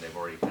situation, they've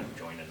already kind of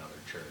joined another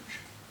church,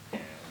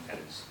 and that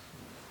is,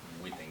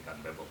 we think,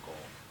 unbiblical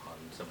on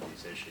some of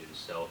these issues.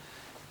 So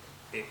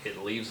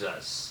it leaves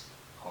us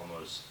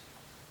almost,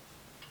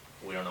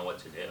 we don't know what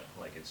to do.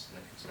 Like it's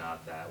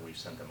not that we've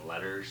sent them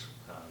letters,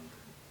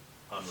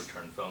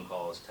 unreturned phone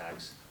calls,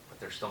 texts, but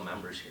they're still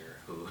members here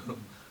who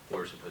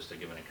we're supposed to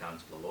give an account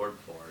to the Lord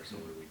for. So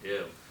what do we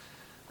do?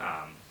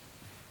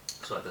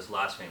 So at this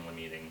last family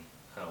meeting,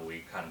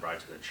 we kind of brought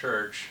it to the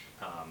church.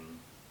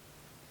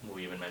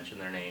 We even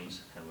mentioned their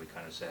names, and we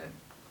kind of said,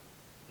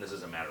 this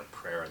is a matter of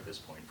prayer at this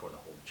point for the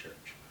whole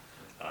church.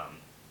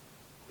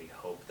 We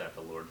hope that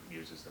the Lord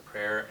uses the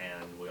prayer,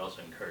 and we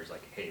also encourage,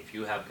 like, hey, if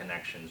you have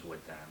connections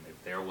with them, if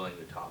they're willing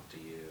to talk to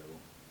you,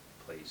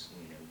 please,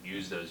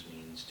 use those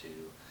means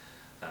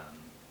to,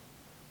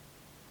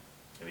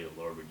 maybe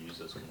the Lord would use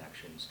those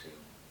connections to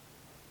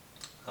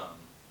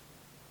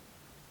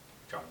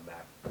draw them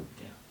back.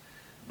 Yeah.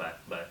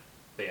 But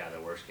yeah,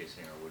 the worst case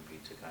scenario would be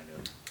to kind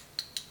of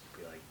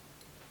be like,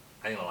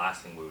 I think the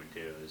last thing we would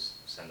do is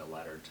send a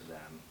letter to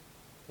them.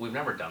 We've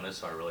never done this,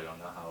 so I really don't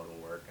know how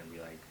it'll work, and be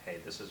like, hey,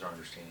 this is our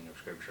understanding of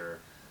Scripture.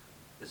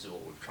 This is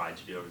what we've tried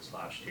to do over this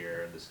last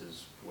year. This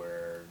is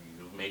where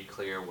you've made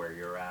clear where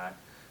you're at.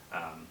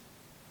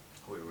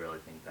 We really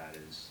think that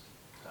is,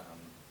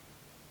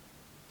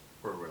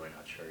 we're really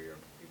not sure you're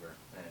a believer.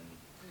 And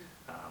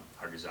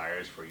our desire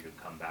is for you to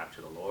come back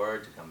to the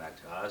Lord, to come back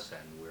to us,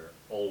 and we're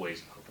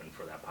always open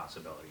for that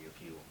possibility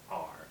if you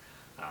are.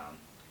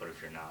 But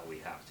if you're not, we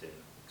have to,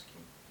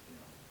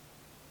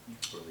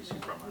 release you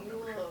from our We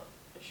membership. will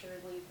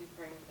assuredly be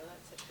praying for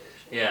that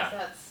situation. Yeah. 'Cause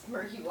that's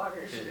murky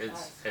waters.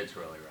 It's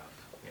really rough,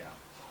 yeah.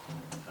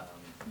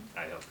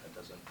 I hope that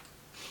doesn't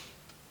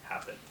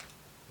happen.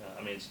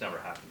 It's never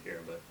happened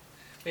here, but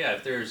yeah,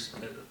 if there's,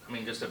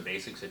 just a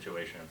basic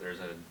situation, if there's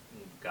a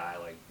guy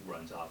like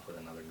runs off with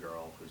another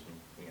girl who's,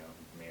 you know,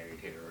 married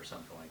here or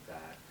something like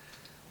that.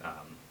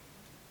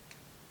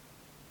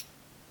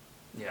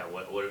 Yeah,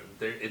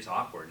 it's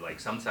awkward. Like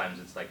sometimes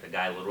it's like the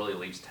guy literally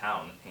leaves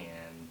town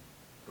and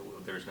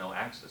there's no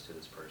access to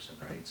this person,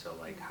 right? So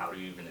like, how do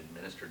you even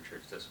administer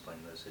church discipline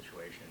in those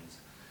situations?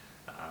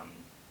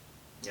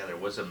 Yeah, there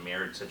was a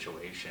marriage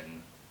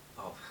situation.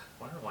 Oh,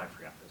 I don't know why I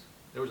forgot this.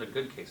 There was a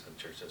good case of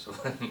church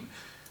discipline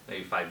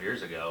maybe 5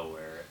 years ago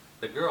where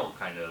the girl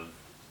kind of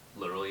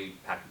literally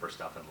packed up her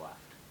stuff and left.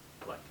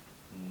 Like,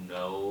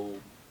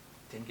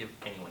 didn't give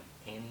anyone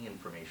any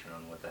information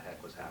on what the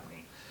heck was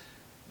happening.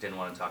 Didn't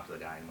want to talk to the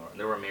guy anymore. And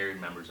there were married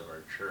members of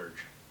our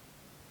church,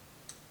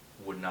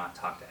 would not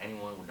talk to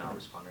anyone, would not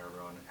respond to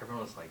everyone.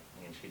 Everyone was like,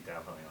 man, she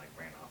definitely like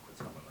ran off with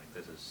someone. Like,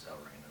 this is so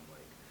random.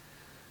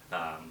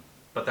 Like,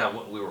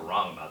 but we were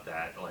wrong about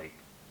that. Like,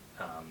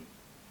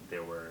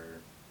 there were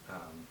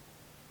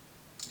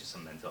just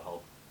some mental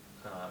health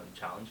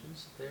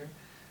challenges there,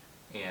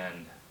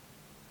 and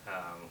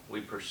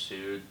we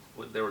pursued.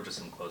 There were just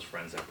some close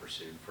friends that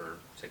pursued for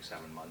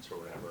 6-7 months or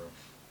whatever.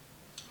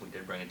 We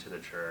did bring it to the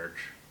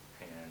church,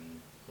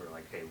 and we're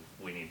like, hey,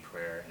 we need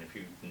prayer, and if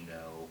you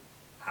know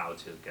how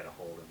to get a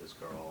hold of this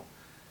girl,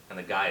 and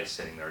the guy is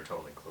sitting there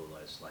totally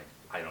clueless, like,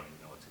 I don't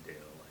even know what to do,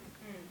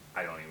 like,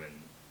 I don't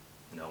even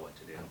know what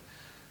to do.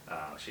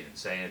 She didn't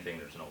say anything,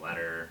 there's no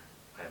letter,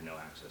 I have no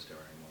access to her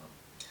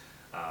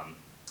anymore.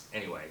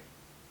 Anyway,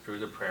 through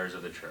the prayers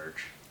of the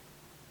church,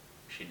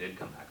 she did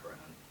come back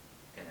around,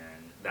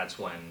 and that's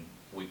when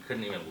we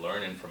couldn't even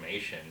learn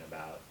information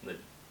about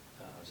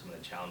some of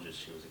the challenges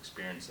she was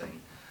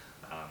experiencing,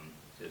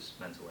 just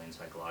mentally and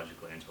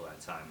psychologically until that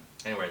time.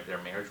 Anyway, their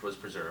marriage was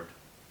preserved,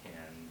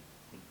 and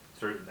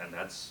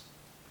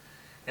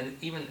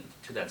even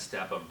to that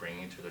step of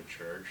bringing to the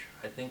church,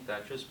 I think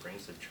that just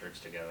brings the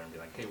church together and be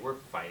like, hey, we're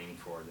fighting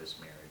for this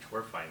marriage,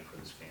 we're fighting for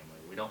this family,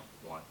 we don't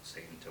want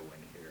Satan to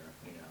win here,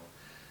 you know.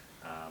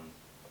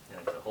 And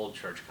if the whole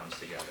church comes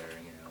together,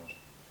 you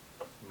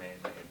know, may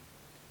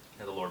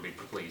the Lord be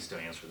pleased to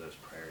answer those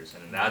prayers.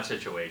 And in that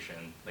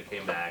situation, they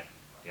came back,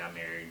 got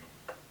married,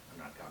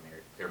 not got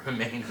married, they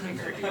remained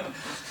married.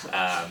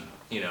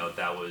 You know,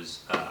 that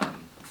was,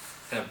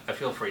 and I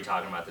feel free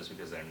talking about this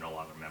because they're no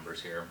longer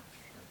members here.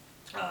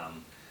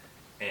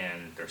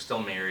 And they're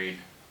still married.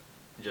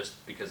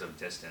 Just because of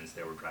distance,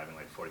 they were driving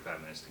like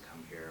 45 minutes to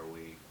come here.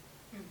 We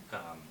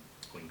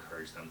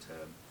encouraged them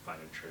to find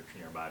a church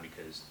nearby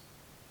because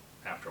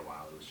after a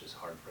while it was just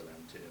hard for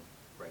them to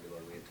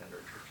regularly attend our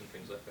church and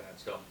things like that.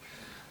 So,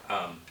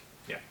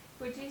 yeah.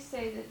 Would you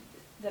say that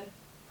the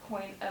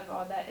point of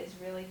all that is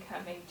really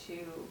coming to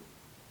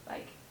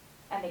like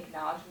an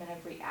acknowledgement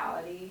of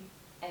reality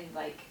and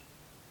like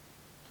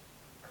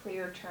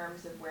clear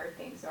terms of where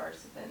things are,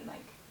 so then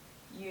like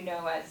you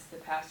know as the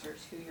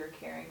pastors who you're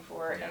caring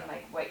for Yeah. and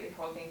like what you're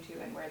holding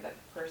to and where the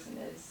person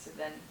is, so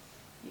then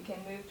you can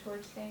move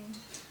towards things?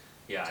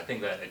 Yeah, I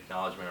think that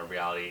acknowledgement of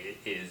reality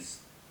is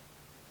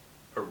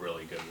a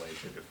really good way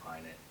to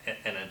define it.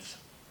 And it's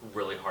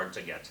really hard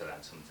to get to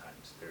that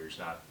sometimes. There's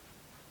not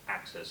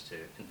access to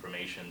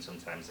information.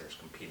 Sometimes there's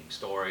competing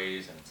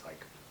stories, and it's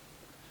like,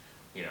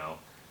 you know,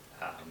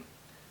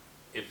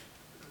 if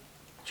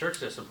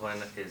church discipline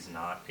is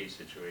not a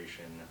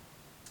situation,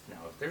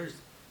 now if there's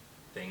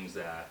things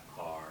that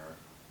are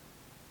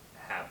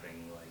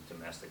happening like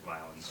domestic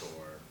violence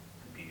or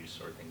abuse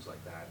or things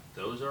like that,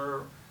 those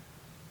are,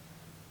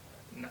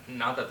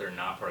 not that they're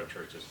not part of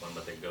church discipline,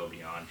 but they go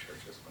beyond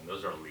church discipline.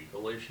 Those are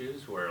legal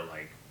issues where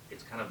like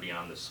it's kind of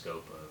beyond the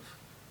scope of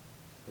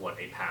what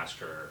a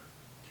pastor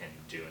can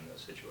do in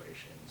those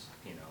situations.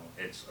 You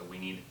know, we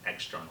need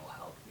external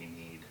help. We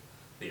need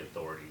the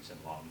authorities and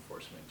law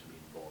enforcement to be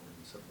involved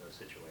in some of those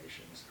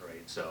situations,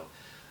 right? So,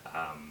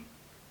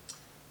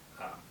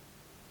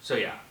 so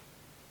yeah.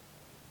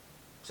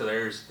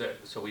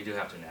 So we do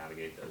have to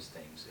navigate those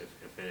things.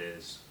 If it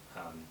is,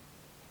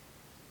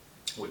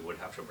 we would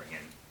have to bring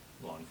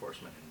in law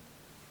enforcement in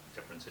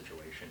different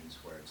situations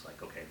where it's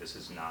like, okay, this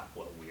is not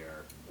what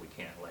we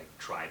can't like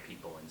try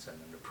people and send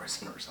them to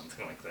prison or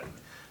something like that.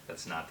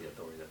 That's not the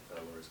authority that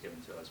the Lord has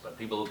given to us. But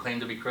people who claim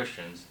to be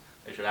Christians,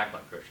 they should act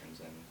like Christians,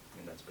 and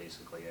that's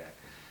basically it.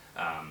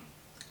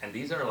 And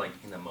these are like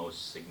in the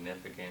most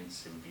significant,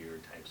 severe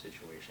type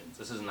situations.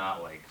 This is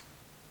not like,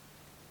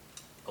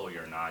 oh,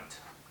 you're not.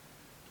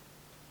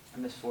 I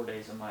missed 4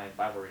 days of my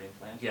Bible reading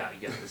plan. Yeah,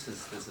 this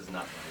is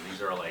nothing.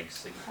 These are like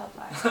Help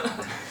out.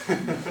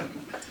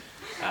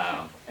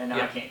 And now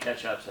yeah. I can't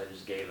catch up, so I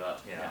just gave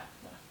up. Yeah.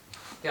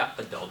 Yeah,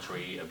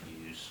 adultery,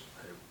 abuse,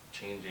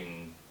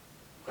 changing.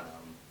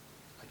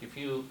 Like if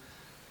you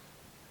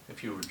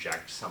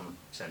reject some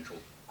central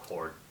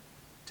core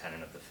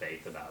tenet of the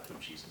faith about who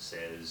Jesus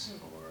is,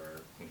 or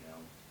you know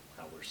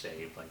how we're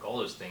saved, like all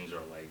those things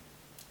are like,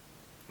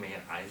 man,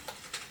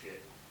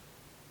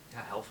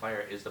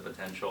 hellfire is the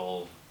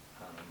potential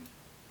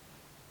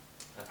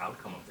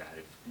outcome of that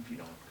if you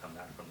don't come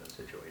back from those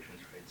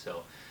situations, right?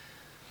 So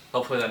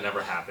hopefully that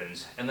never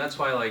happens, and that's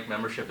why like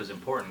membership is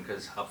important,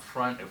 because up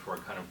front, if we're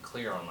kind of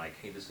clear on like,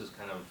 hey, this is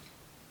kind of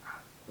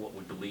what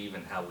we believe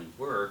and how we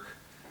work,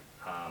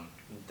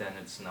 then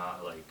it's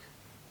not like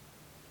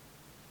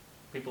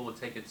people would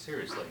take it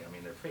seriously. I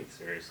mean, their faith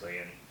seriously,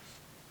 and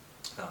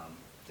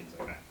things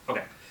like that.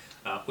 Okay,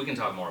 we can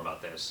talk more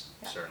about this,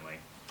 Yeah. certainly.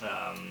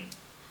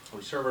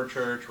 We serve our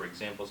church, we're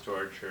examples to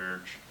our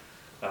church.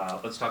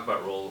 Let's talk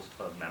about roles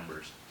of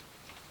members.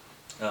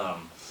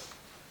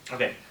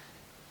 Okay.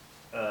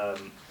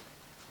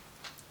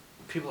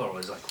 People are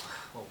always like,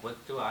 well,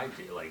 what do I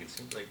do? Like, it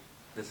seems like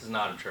this is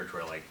not a church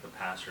where, like, the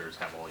pastors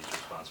have all these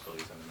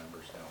responsibilities and the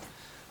members don't.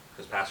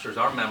 Because pastors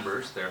are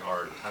members, there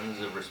are tons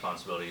of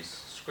responsibilities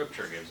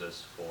Scripture gives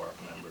us for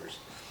members,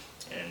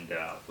 and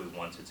we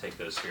want to take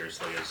those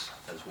seriously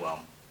as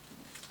well.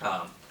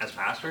 As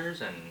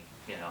pastors, and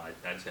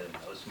I'd say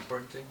the most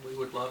important thing we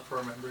would love for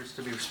our members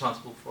to be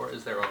responsible for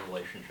is their own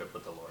relationship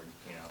with the Lord.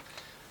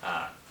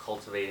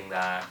 Cultivating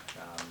that,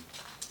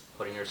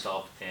 putting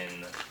yourself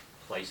in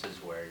places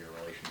where your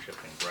relationship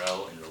can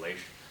grow,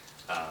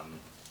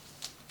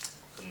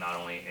 not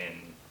only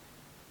in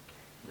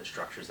the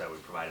structures that we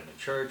provide in the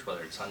church,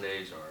 whether it's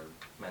Sundays or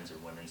men's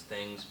and women's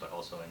things, but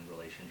also in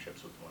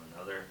relationships with one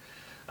another.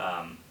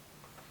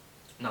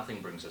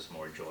 Nothing brings us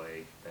more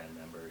joy than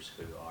members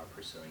who are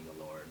pursuing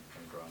the Lord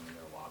and growing in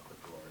their walk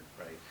with the Lord,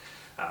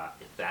 right?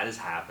 If that is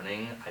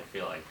happening, I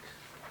feel like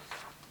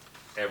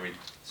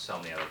so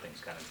many other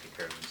things kind of take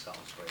care of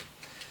themselves,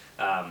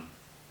 right?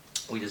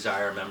 We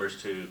desire our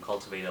members to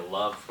cultivate a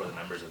love for the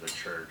members of the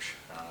church.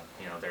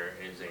 There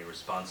is a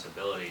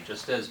responsibility,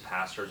 just as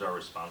pastors are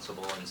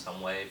responsible in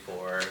some way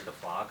for the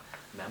flock,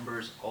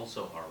 members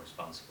also are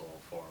responsible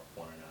for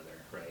one another,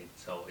 right?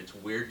 So it's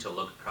weird to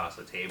look across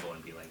the table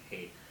and be like,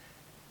 hey,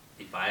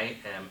 if I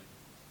am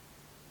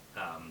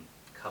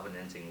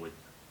covenanting with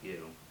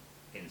you,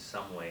 in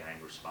some way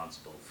I'm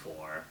responsible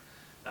for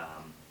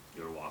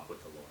your walk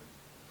with the Lord.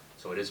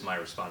 So it is my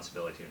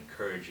responsibility to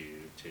encourage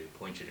you, to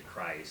point you to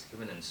Christ,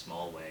 even in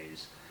small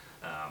ways,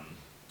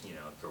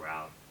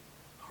 throughout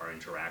our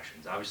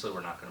interactions. Obviously,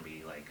 we're not going to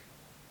be like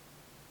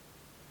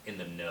in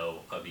the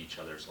know of each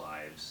other's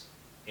lives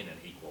in an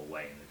equal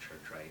way in the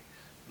church, right?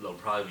 There'll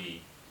probably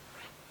be,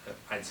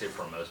 I'd say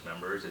for most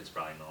members, it's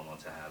probably normal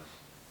to have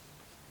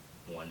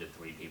 1 to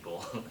 3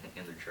 people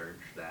in the church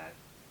that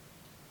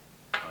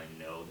probably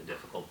know the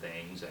difficult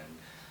things,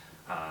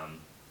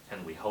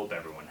 and we hope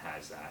everyone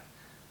has that.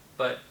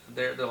 But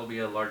there'll be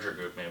a larger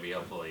group, maybe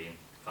hopefully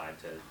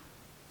 5 to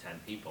 10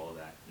 people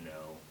that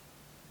know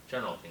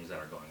general things that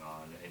are going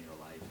on in your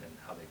life and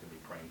how they can be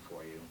praying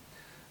for you.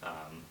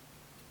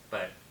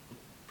 But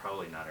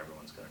probably not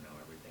everyone's going to know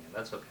everything, and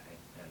that's okay,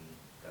 and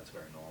that's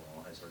very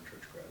normal as our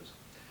church grows.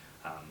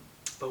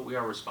 But we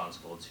are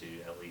responsible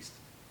to at least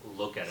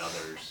look at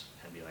others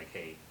and be like,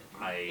 hey,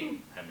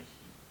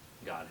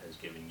 God has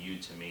given you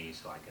to me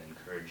so I can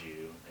encourage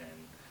you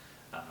and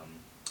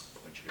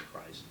point you to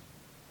Christ.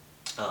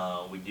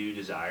 We do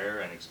desire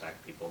and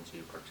expect people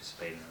to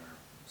participate in our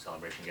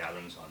celebration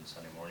gatherings on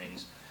Sunday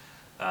mornings.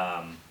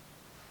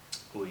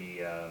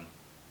 We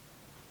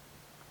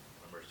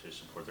members to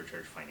support their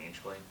church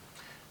financially.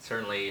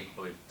 Certainly,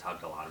 we've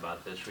talked a lot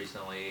about this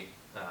recently,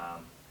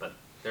 but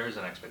there is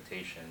an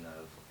expectation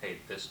of, hey,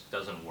 this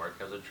doesn't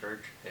work as a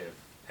church if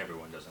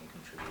everyone doesn't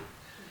contribute.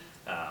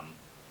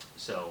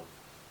 So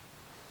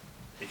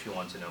if you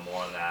want to know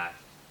more on that,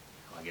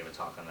 I gave a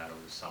talk on that over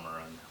the summer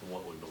on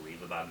what we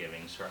believe about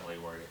giving. Certainly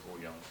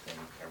we don't think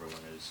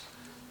everyone is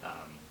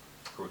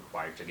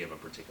required to give a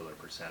particular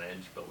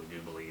percentage, but we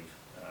do believe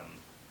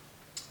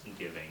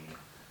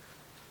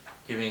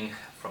giving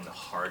from the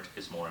heart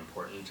is more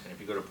important. And if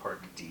you go to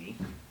part D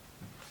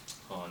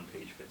on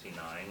page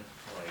 59,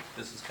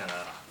 this is kind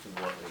of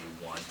what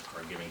we want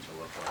our giving to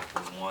look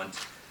like. We want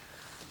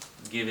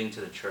giving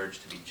to the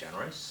church to be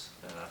generous,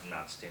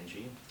 not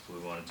stingy. We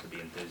want it to be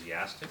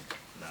enthusiastic,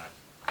 not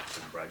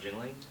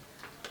begrudgingly.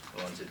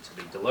 We want it to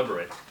be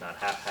deliberate, not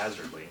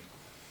haphazardly.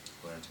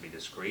 We want it to be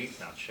discreet,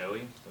 not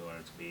showy. We want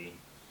it to be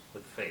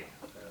with faith,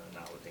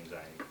 not with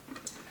anxiety.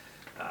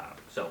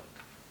 So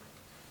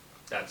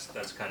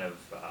that's kind of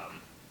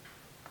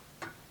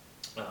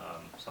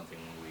something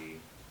we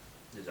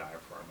desire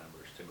for our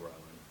members to grow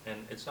in.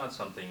 And it's not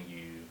something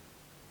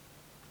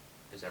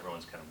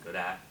everyone's kind of good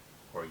at,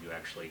 or you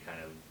actually kind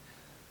of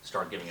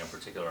start giving a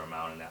particular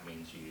amount and that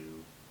means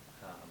you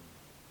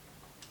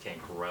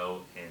can't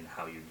grow in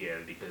how you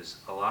give, because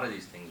a lot of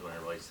these things when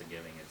it relates to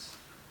giving, it's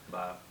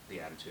about the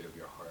attitude of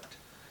your heart.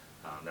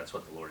 That's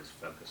what the Lord is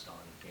focused on,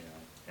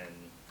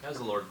 and as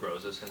the Lord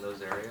grows us in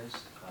those areas,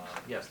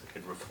 yes,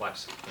 it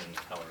reflects in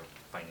our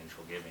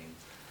financial giving,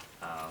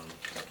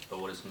 but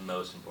what is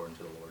most important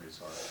to the Lord is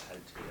our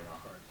attitude and our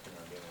heart in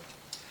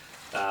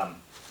our giving.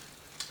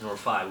 Number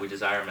 5, we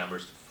desire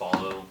members to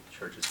follow the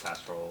church's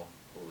pastoral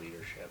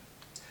leadership.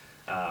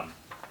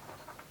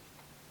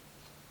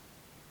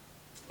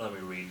 Let me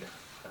read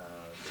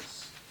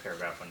this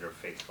paragraph under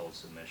faithful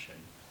submission.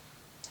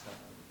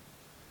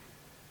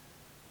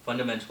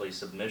 Fundamentally,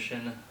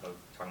 submission,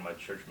 talking about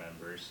church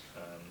members,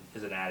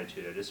 is an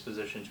attitude, a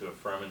disposition to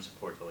affirm and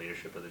support the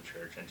leadership of the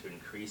church and to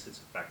increase its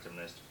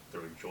effectiveness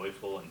through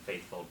joyful and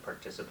faithful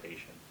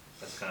participation.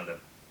 That's kind of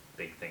the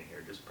big thing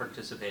here. Just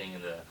participating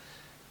in the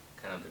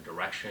kind of the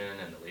direction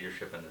and the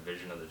leadership and the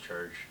vision of the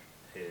church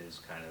is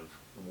kind of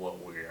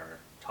what we are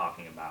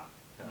talking about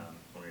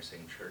when we're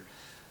saying church,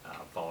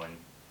 following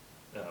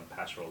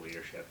pastoral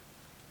leadership.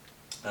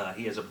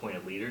 He has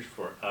appointed leaders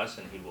for us,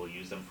 and he will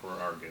use them for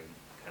our good,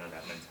 kind of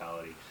that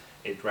mentality.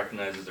 It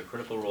recognizes the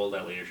critical role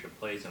that leadership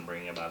plays in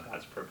bringing about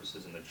God's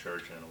purposes in the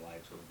church and in the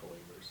lives of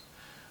believers.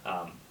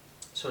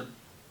 So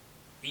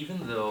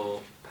even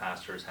though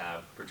pastors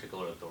have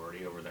particular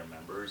authority over their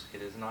members,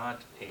 it is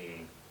not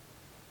a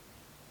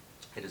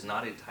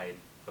type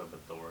of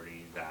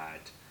authority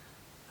that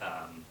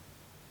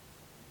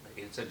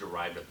it's a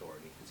derived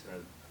authority. It's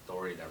an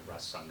authority that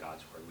rests on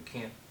God's word. We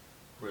can't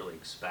really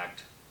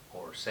expect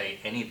or say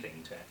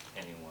anything to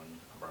any one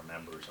of our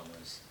members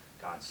unless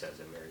God says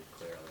it very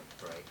clearly,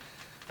 right,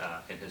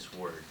 in His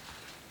Word.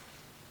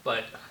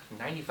 But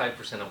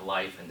 95% of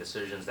life and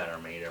decisions that are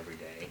made every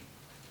day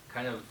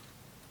kind of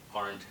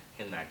aren't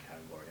in that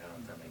category. I don't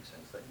know if that makes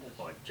sense.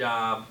 Like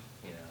job,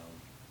 you know.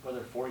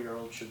 Whether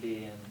 4-year-olds should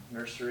be in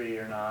nursery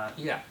or not.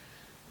 Yeah.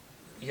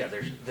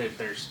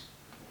 There's.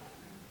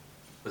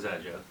 Was that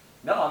a joke?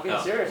 No, I'm being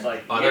Oh. serious.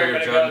 Like, Oh, I thought you're you were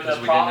gonna joking go because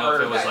to we didn't know if it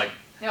Proverbs. was like.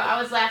 No,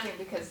 I was laughing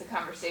because the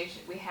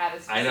conversation we had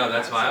is. I know,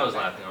 that's why I was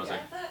laughing. I was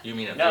like, you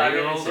mean a No, I mean,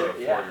 3-year-old or a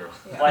it's- yeah. 4-year-old?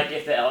 Yeah. Like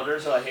if the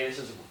elders are like, hey,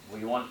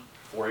 we want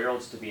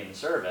 4-year-olds to be in the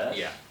service.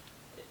 Yeah.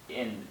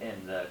 And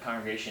the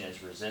congregation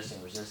is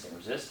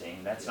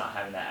resisting, that's not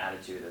having that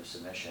attitude of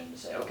submission to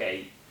say,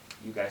 okay,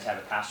 you guys have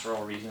a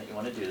pastoral reason that you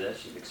want to do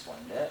this, you've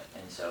explained it,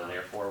 and so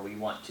therefore we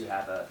want to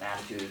have an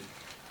attitude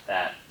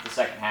that the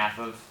second half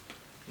of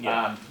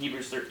Yeah.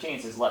 Hebrews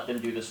 13 says, let them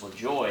do this with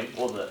joy.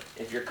 Well,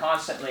 if you're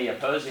constantly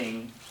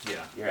opposing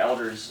Yeah. your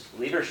elders'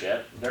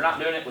 leadership, they're not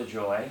doing it with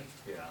joy,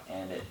 Yeah.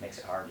 and it makes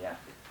it hard, yeah.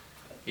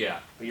 Yeah.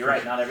 But you're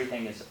right, not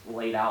everything is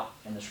laid out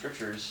in the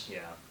scriptures. Yeah.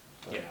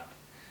 Yeah.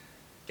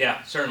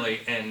 Yeah,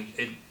 certainly,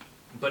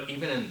 but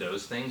even in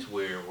those things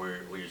where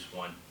we just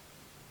want,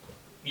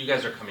 you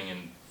guys are coming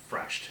in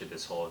fresh to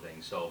this whole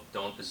thing, so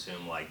don't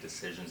assume like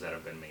decisions that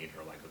have been made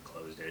are like a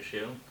closed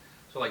issue.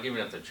 So like even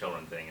if the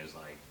children thing is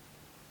like,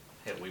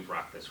 hey, we've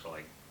rocked this for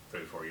like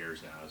 3 or 4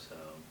 years now, so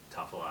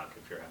tough luck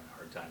if you're having a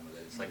hard time with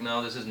it. It's like,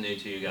 no, this is new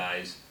to you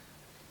guys.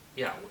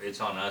 Yeah, it's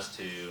on us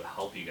to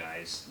help you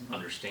guys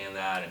understand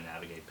that and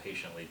navigate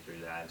patiently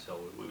through that, so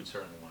we would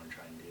certainly want to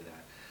try and do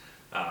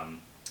that.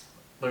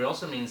 But it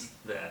also means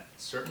that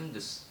certain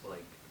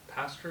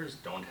pastors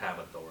don't have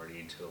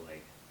authority to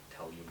like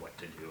tell you what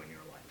to do in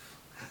your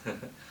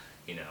life.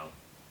 You know,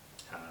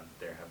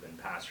 there have been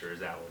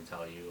pastors that will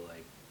tell you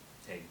like,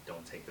 hey,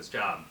 don't take this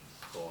job,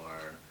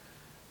 or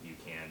you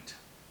can't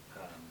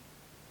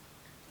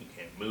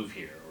move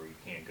here, or you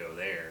can't go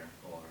there,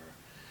 or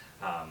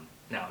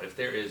now if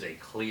there is a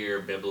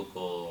clear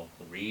biblical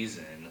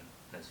reason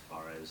as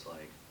far as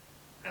like,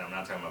 and I'm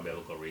not talking about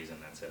biblical reason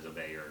that says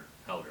obey your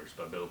elders,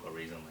 but biblical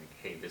reason like,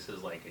 hey, this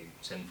is like a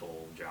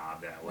sinful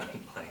job that would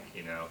like,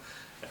 you know,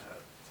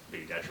 be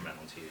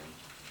detrimental to you.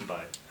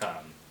 But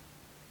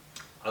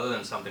other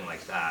than something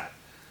like that,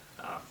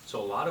 so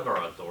a lot of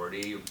our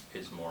authority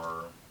is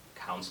more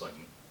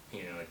counseling.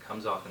 You know, it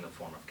comes off in the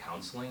form of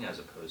counseling as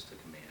opposed to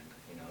command.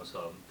 You know,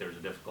 so there's a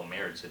difficult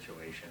marriage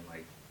situation,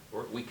 like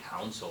we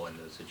counsel in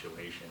those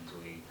situations.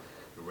 We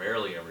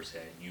rarely ever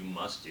say you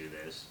must do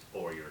this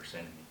or you're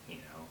sinning. You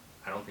know,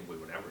 I don't think we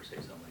would ever say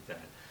something like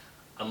that,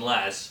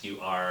 unless you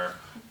are.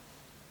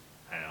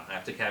 I don't know. I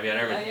have to caveat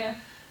everything.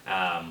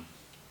 Yeah.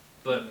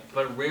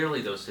 But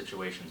rarely those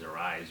situations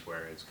arise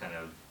where it's kind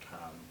of,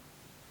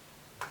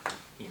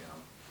 you know.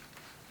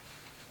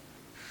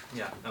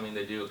 Yeah, I mean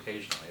they do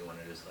occasionally when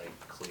it is like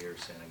clear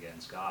sin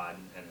against God,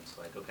 and it's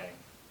like, okay,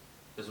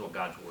 this is what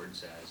God's word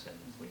says, and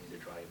we need to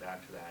draw you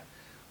back to that.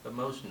 But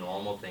most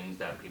normal things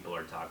that people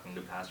are talking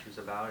to pastors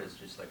about is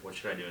just like, what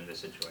should I do in this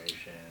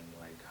situation?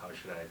 Like, how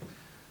should I,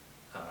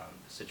 the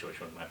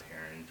situation with my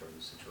parent, or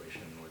the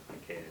situation with my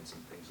kids,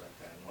 and things like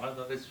that. And a lot of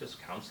that is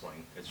just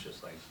counseling. It's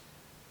just like,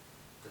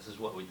 this is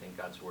what we think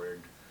God's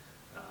word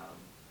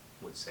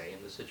would say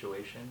in the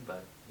situation,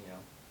 but, you know,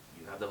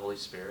 you have the Holy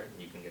Spirit, and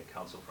you can get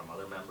counsel from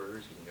other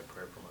members, you can get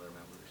prayer from other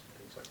members, and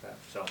things like that.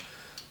 So,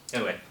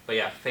 anyway, but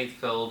yeah,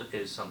 faith-filled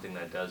is something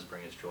that does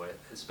bring us joy,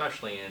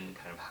 especially in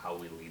kind of how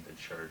we lead the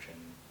church, and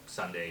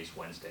Sundays,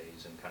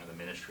 Wednesdays, and kind of the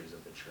ministries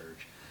of the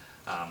church.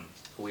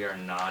 We are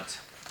not,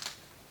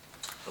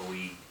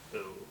 we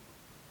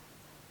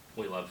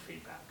love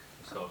feedback.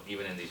 So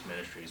even in these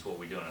ministries, what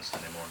we do on a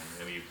Sunday morning,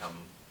 maybe you come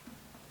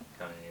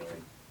and you're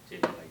like,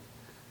 dude, like,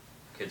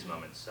 kids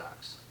moment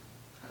sucks.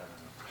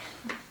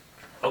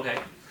 Okay.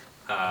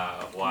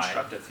 Why?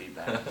 Constructive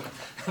feedback.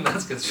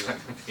 That's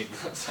constructive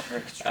feedback. That's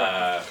very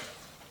constructive.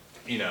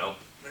 You know,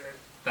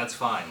 that's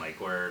fine.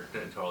 Like, we're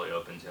totally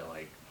open to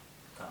like,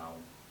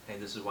 hey,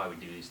 this is why we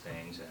do these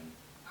things, and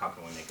how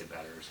can we make it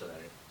better so that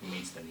it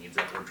meets the needs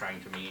that we're trying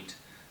to meet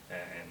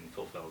and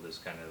fulfill this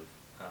kind of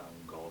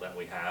goal that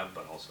we have,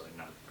 but also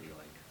not be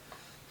like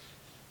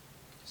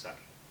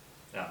sucky.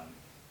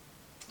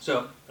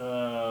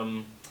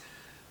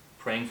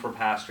 praying for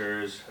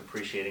pastors,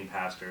 appreciating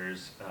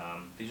pastors.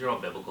 These are all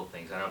biblical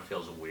things. I know it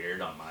feels weird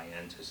on my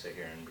end to sit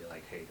here and be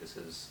like, hey,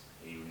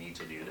 you need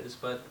to do this,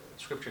 but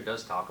Scripture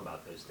does talk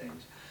about those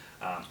things.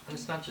 And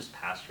it's not just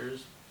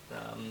pastors.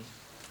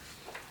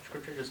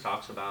 Scripture just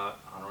talks about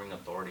honoring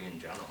authority in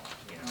general.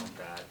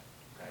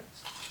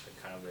 That's the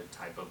kind of the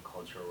type of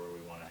culture where we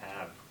want to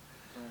have.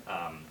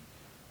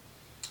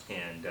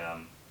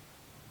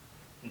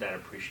 That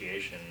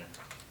appreciation.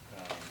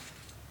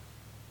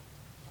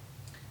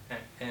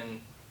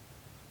 And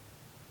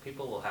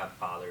people will have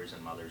fathers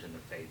and mothers in the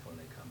faith when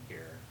they come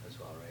here as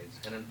well, right?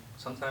 And then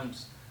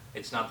sometimes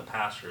it's not the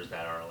pastors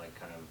that are like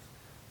kind of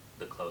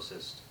the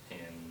closest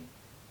in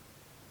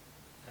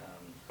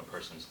a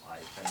person's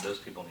life, and those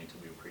people need to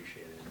be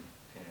appreciated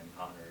and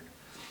honored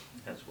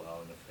as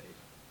well in the faith.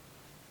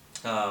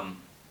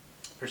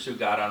 Pursue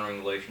God-honoring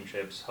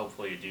relationships.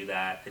 Hopefully you do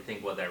that. I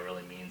think what that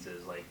really means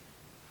is, like,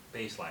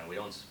 baseline, we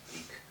don't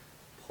speak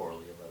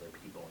poorly of other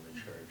people in the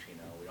church.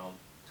 We don't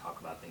talk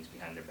about things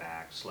behind their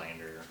back,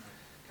 slander,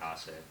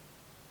 gossip.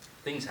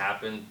 Things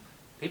happen.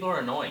 People are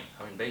annoying.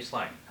 I mean,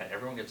 baseline.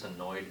 Everyone gets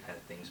annoyed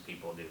at things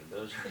people do.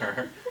 Those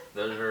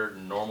are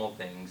normal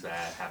things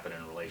that happen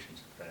in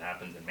relationships. That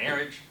happens in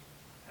marriage,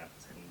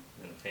 happens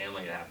in the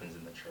family, it happens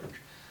in the church.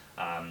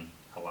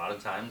 A lot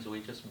of times we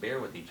just bear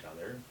with each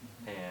other,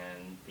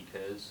 and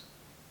because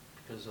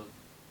of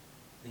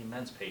the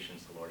immense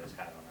patience the Lord has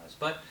had on us.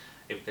 But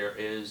if there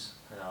is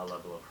a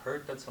level of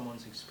hurt that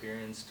someone's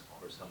experienced,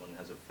 or someone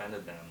has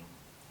offended them,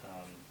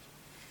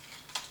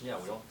 we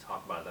don't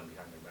talk about them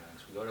behind their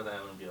backs. We go to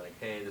them and be like,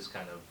 hey, this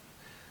kind of,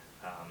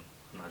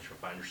 I'm not sure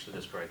if I understood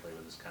this correctly,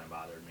 but this kind of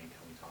bothered me.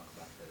 Can we talk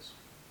about this?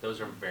 Those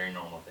are very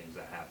normal things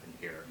that happen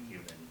here,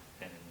 even,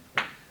 and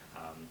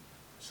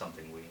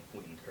something we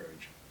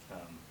encourage.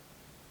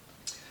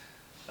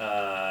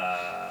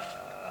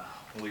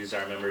 We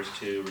desire members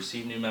to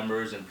receive new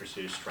members and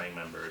pursue stray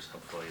members.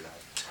 Hopefully that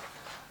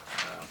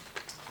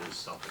is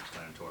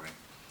self-explanatory.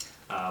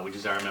 We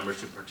desire members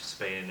to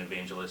participate in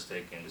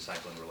evangelistic and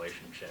discipling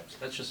relationships.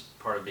 That's just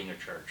part of being a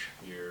church.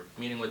 You're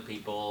meeting with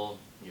people,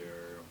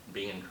 you're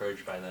being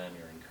encouraged by them,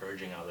 you're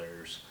encouraging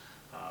others.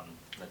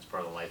 That's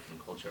part of the life and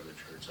culture of the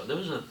church. So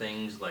those are the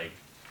things, like,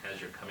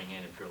 as you're coming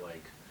in, if you're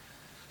like,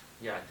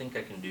 yeah, I think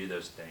I can do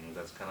those things,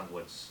 that's kind of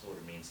what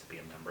it means to be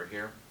a member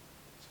here.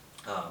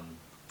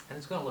 And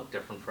it's going to look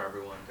different for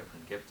everyone,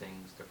 different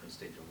giftings, different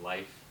stage of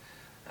life,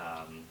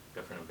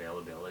 different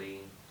availability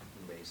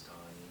based on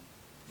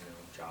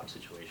job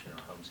situation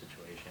or home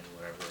situation,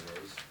 whatever it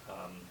is.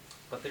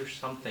 But there's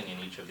something in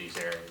each of these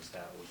areas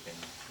that we can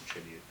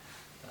contribute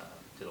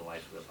to the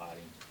life of the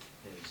body.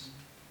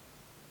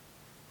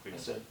 I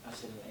said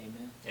an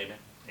amen. Amen.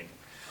 Amen.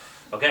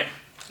 Okay.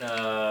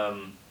 A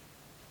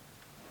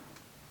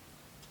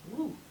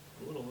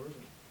little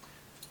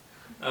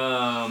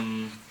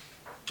early.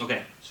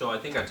 Okay, so I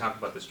think I talked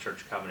about this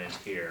church covenant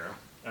here.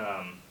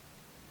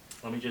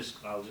 I'll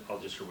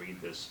just read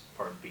this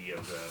part B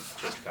of the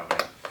church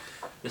covenant.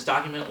 This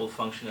document will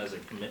function as a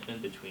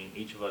commitment between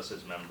each of us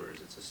as members.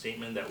 It's a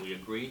statement that we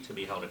agree to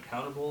be held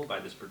accountable by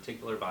this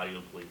particular body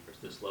of believers,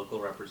 this local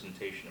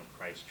representation of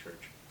Christ's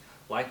church.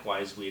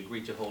 Likewise, we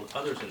agree to hold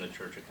others in the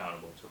church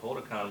accountable. To hold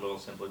accountable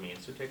simply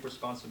means to take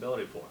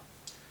responsibility for.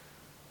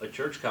 A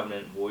church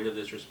covenant void of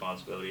this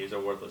responsibility is a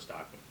worthless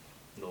document.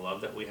 The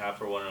love that we have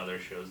for one another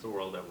shows the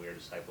world that we are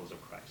disciples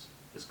of Christ.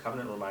 This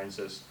covenant reminds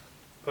us,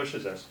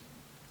 pushes us,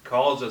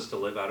 calls us to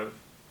live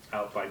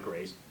out by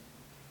grace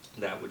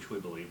that which we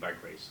believe by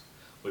grace.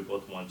 We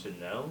both want to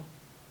know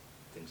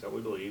things that we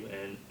believe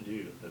and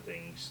do the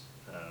things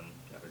that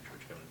our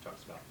church covenant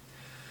talks about.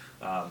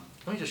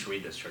 Let me just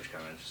read this church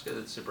covenant, just because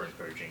it's super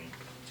encouraging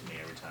to me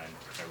every time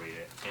I read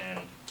it. And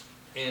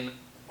in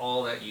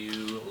all that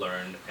you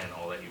learned and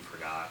all that you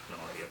forgot and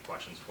all that you have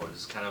questions for, this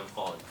is kind of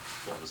all it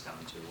boils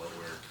down to, what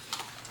we're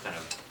kind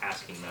of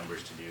asking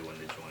members to do when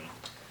they join.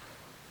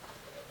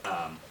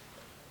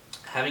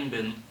 Having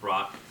been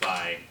brought?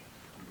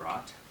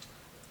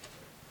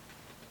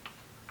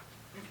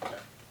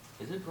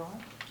 Is it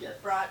brought? Yes.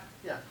 Brought.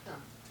 Yeah.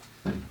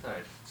 I thought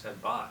it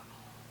said bought.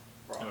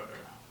 Brought. I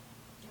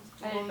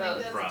Well, did maybe both.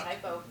 that's Brought. a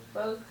typo.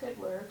 Both could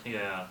work.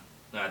 Yeah,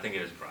 no, I think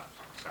it is brought.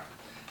 Sorry.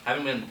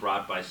 Having been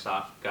brought by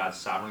God's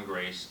sovereign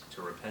grace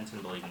to repent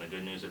and believe in the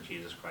good news of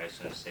Jesus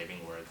Christ and His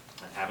saving worth,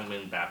 and having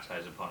been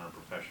baptized upon our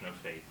profession of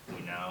faith,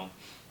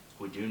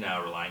 we do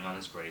now, relying on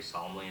His grace,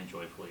 solemnly and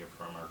joyfully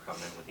affirm our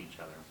covenant with each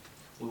other.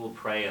 We will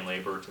pray and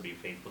labor to be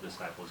faithful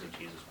disciples of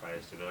Jesus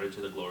Christ, devoted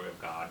to the glory of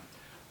God,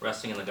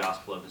 resting in the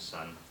gospel of His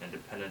Son, and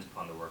dependent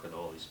upon the work of the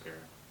Holy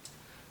Spirit.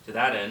 To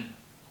that end,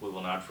 we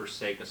will not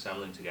forsake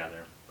assembling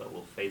together, but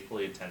will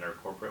faithfully attend our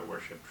corporate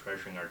worship,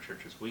 treasuring our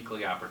church's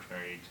weekly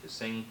opportunity to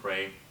sing,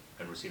 pray,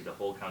 and receive the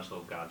whole counsel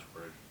of God's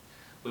Word.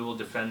 We will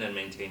defend and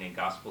maintain a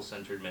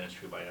gospel-centered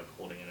ministry by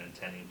upholding and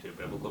attending to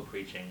biblical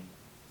preaching,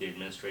 the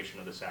administration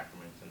of the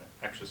sacraments, and the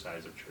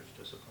exercise of church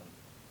discipline.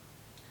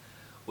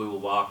 We will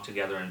walk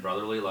together in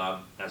brotherly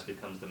love as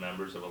becomes the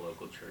members of a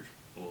local church.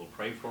 We will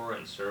pray for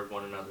and serve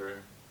one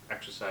another,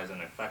 exercise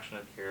an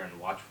affectionate care and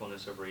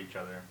watchfulness over each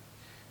other,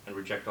 and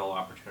reject all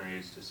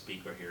opportunities to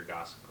speak or hear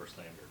gossip or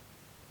slander.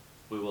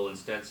 We will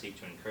instead seek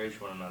to encourage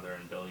one another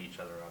and build each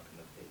other up in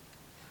the faith.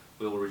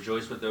 We will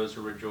rejoice with those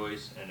who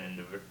rejoice and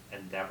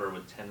endeavor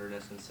with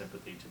tenderness and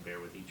sympathy to bear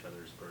with each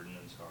other's burden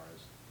and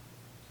sorrows.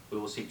 We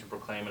will seek to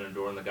proclaim and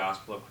adorn the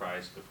gospel of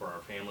Christ before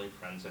our family,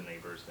 friends, and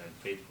neighbors, and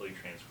faithfully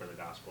transfer the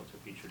gospel to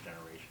future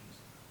generations.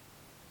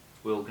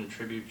 We will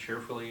contribute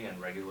cheerfully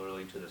and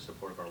regularly to the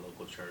support of our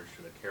local church,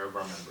 to the care of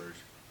our members,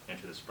 and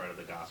to the spread of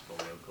the gospel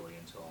locally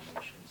into all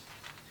nations.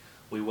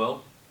 We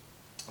will,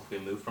 if we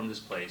move from this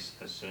place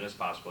as soon as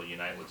possible,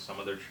 unite with some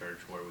other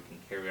church where we can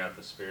carry out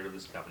the spirit of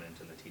this covenant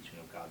and the teaching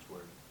of God's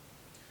word.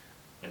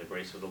 May the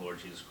grace of the Lord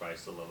Jesus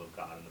Christ, the love of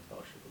God, and the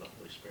fellowship of the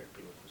Holy Spirit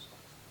be with us all.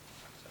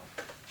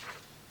 So,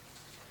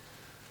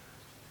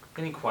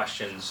 any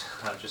questions,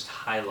 just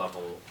high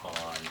level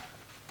on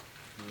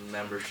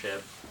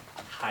membership,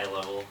 high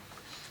level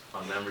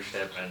on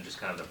membership, and just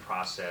kind of the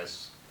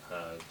process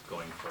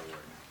going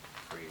forward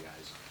for you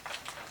guys?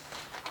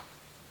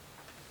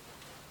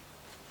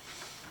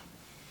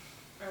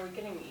 Are we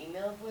getting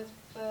emailed with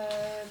the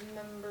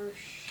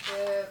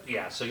membership?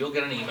 Yeah, so you'll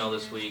get an email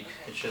this week.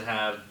 It should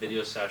have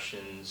video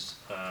sessions,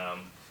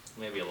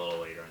 maybe a little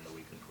later in the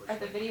week, Are the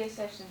unfortunately. video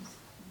sessions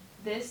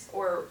this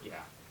or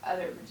Yeah,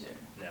 other material?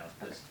 no,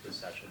 Okay. the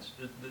sessions,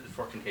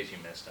 for in case you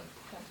missed them.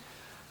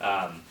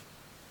 Okay.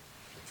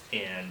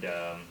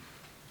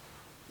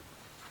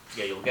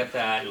 Yeah, you'll get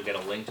that. You'll get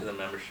a link to the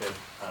membership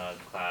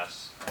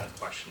class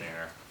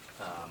questionnaire.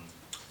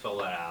 Fill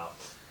that out,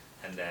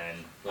 and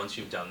then once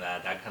you've done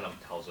that, that kind of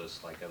tells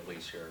us like at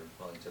least you're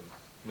willing to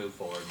move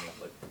forward, meet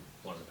with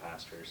one of the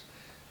pastors,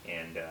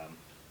 and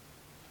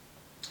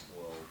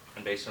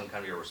and based on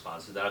kind of your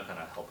responses, that'll kind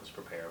of help us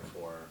prepare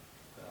for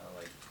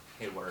like,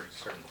 hey, what are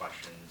certain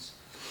questions,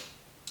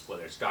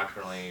 whether it's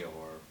doctrinally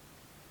or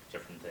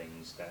different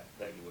things that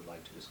you would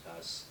like to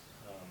discuss.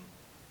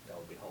 That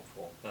would be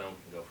helpful. Then we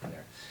can go from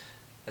there.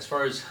 As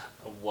far as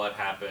what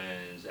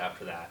happens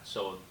after that,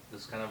 so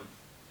this kind of,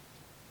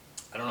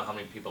 I don't know how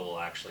many people will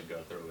actually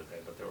go through with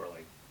it, but there were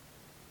like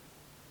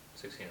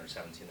 16 or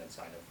 17 that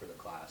signed up for the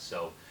class.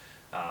 So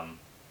we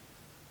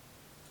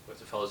have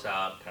to fill this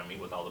out, kind of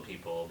meet with all the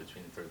people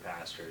between the three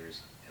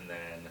pastors, and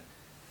then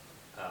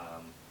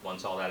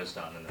once all that is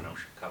done and the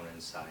membership covenant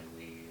is signed,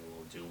 we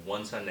will do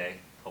one Sunday.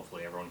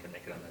 Hopefully everyone can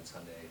make it on that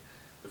Sunday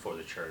before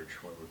the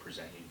church, where we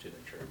present you to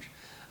the church.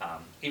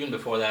 Even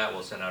before that,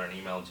 we'll send out an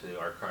email to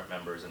our current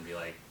members and be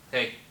like,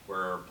 hey,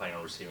 we're planning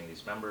on receiving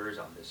these members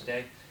on this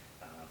day.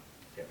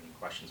 If you have any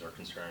questions or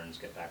concerns,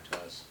 get back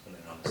to us. And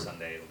then on the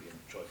Sunday, it'll be a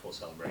joyful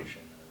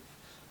celebration of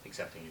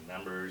accepting new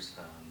members.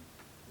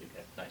 You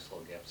get nice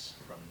little gifts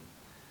from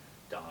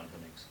Don, who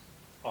makes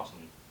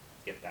awesome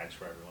gift bags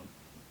for everyone.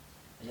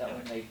 Is that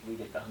when we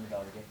get the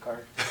 $100 gift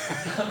card?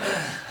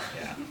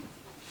 Yeah.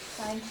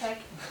 Sign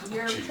check,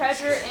 your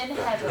treasure in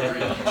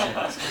heaven.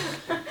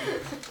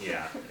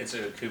 Yeah, it's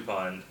a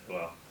coupon,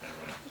 well,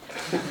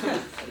 anyway.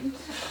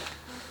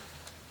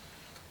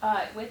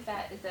 With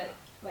that, is that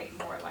like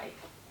more like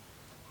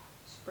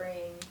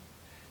spring?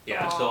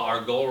 Yeah, so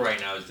our goal right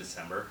now is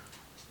December.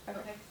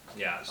 Okay.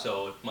 Yeah,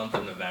 so month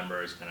of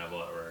November is kind of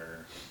what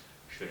we're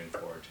shooting for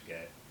to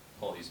get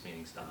all these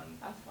meetings done.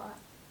 That's a lot.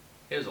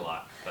 It is a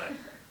lot, but,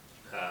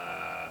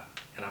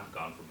 and I'm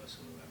gone for most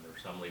of November,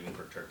 so I'm leaving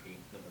for Turkey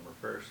November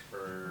 1st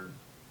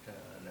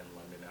and then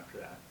London after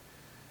that.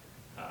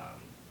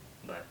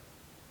 But,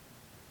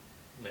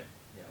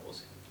 yeah, we'll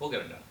see. We'll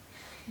get it done.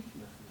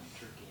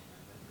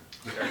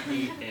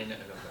 Turkey in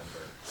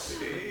November.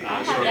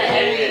 I'm sure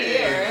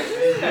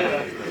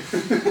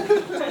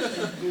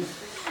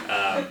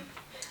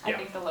I yeah.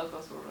 think the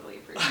locals will really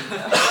appreciate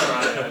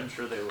that. I'm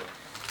sure they will.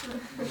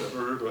 Never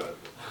heard that.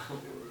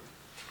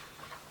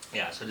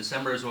 Yeah, so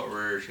December is what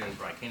we're shooting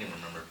for. I can't even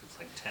remember if it's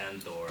like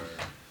 10th or,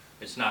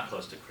 it's not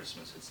close to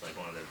Christmas. It's like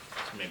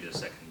maybe the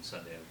second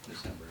Sunday of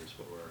December is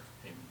what we're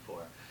aiming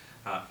for.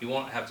 You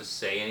won't have to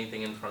say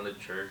anything in front of the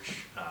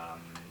church.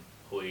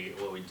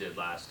 What we did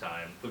last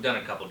time, we've done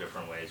a couple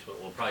different ways, but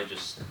we'll probably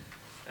just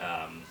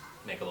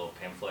make a little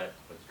pamphlet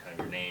with kind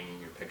of your name,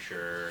 your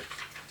picture,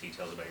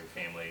 details about your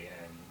family,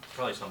 and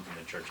probably something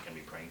the church can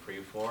be praying for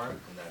you for,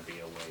 and that'd be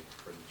a way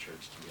for the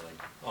church to be like,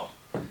 oh,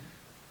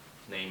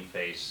 name,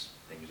 face,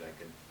 things I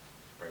could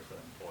pray for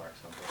them for,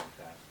 something like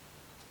that.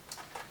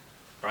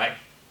 All right,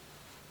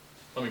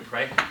 let me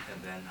pray,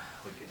 and then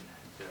we can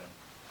do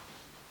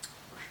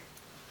worship.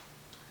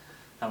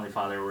 Heavenly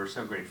Father, we're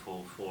so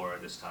grateful for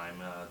this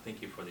time.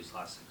 Thank you for these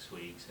last 6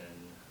 weeks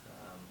and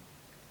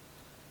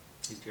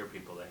these dear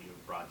people that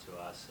you've brought to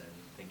us, and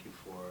thank you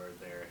for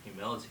their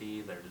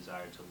humility, their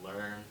desire to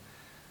learn,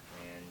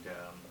 and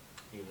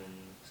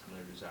even some of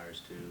their desires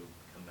to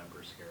become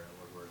members here.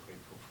 Lord, we're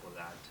grateful for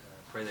that.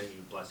 Pray that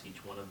you bless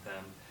each one of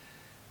them.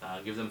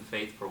 Give them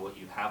faith for what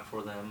you have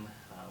for them,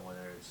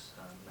 whether it's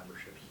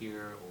membership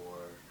here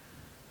or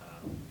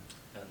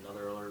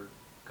another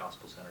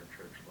gospel-centered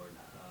church, Lord.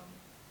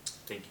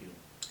 Thank you.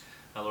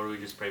 Lord, we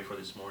just pray for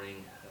this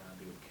morning.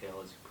 Be with Kale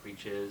as he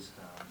preaches.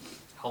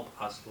 Help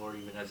us, Lord,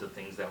 even as the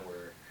things that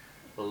we're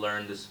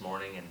learned this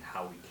morning and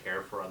how we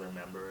care for other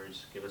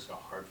members. Give us a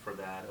heart for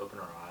that. Open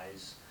our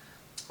eyes.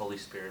 Holy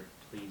Spirit,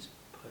 please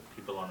put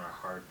people on our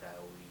heart that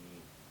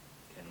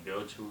we can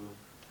go to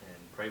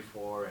and pray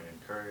for and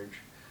encourage.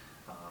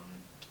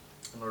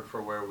 And Lord,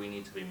 for where we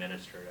need to be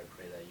ministered, I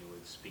pray that you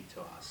would speak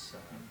to us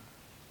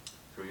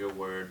through your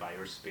word, by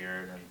your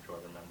Spirit, and through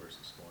other members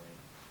this morning.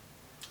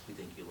 We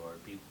thank you,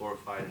 Lord. Be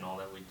glorified in all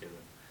that we do.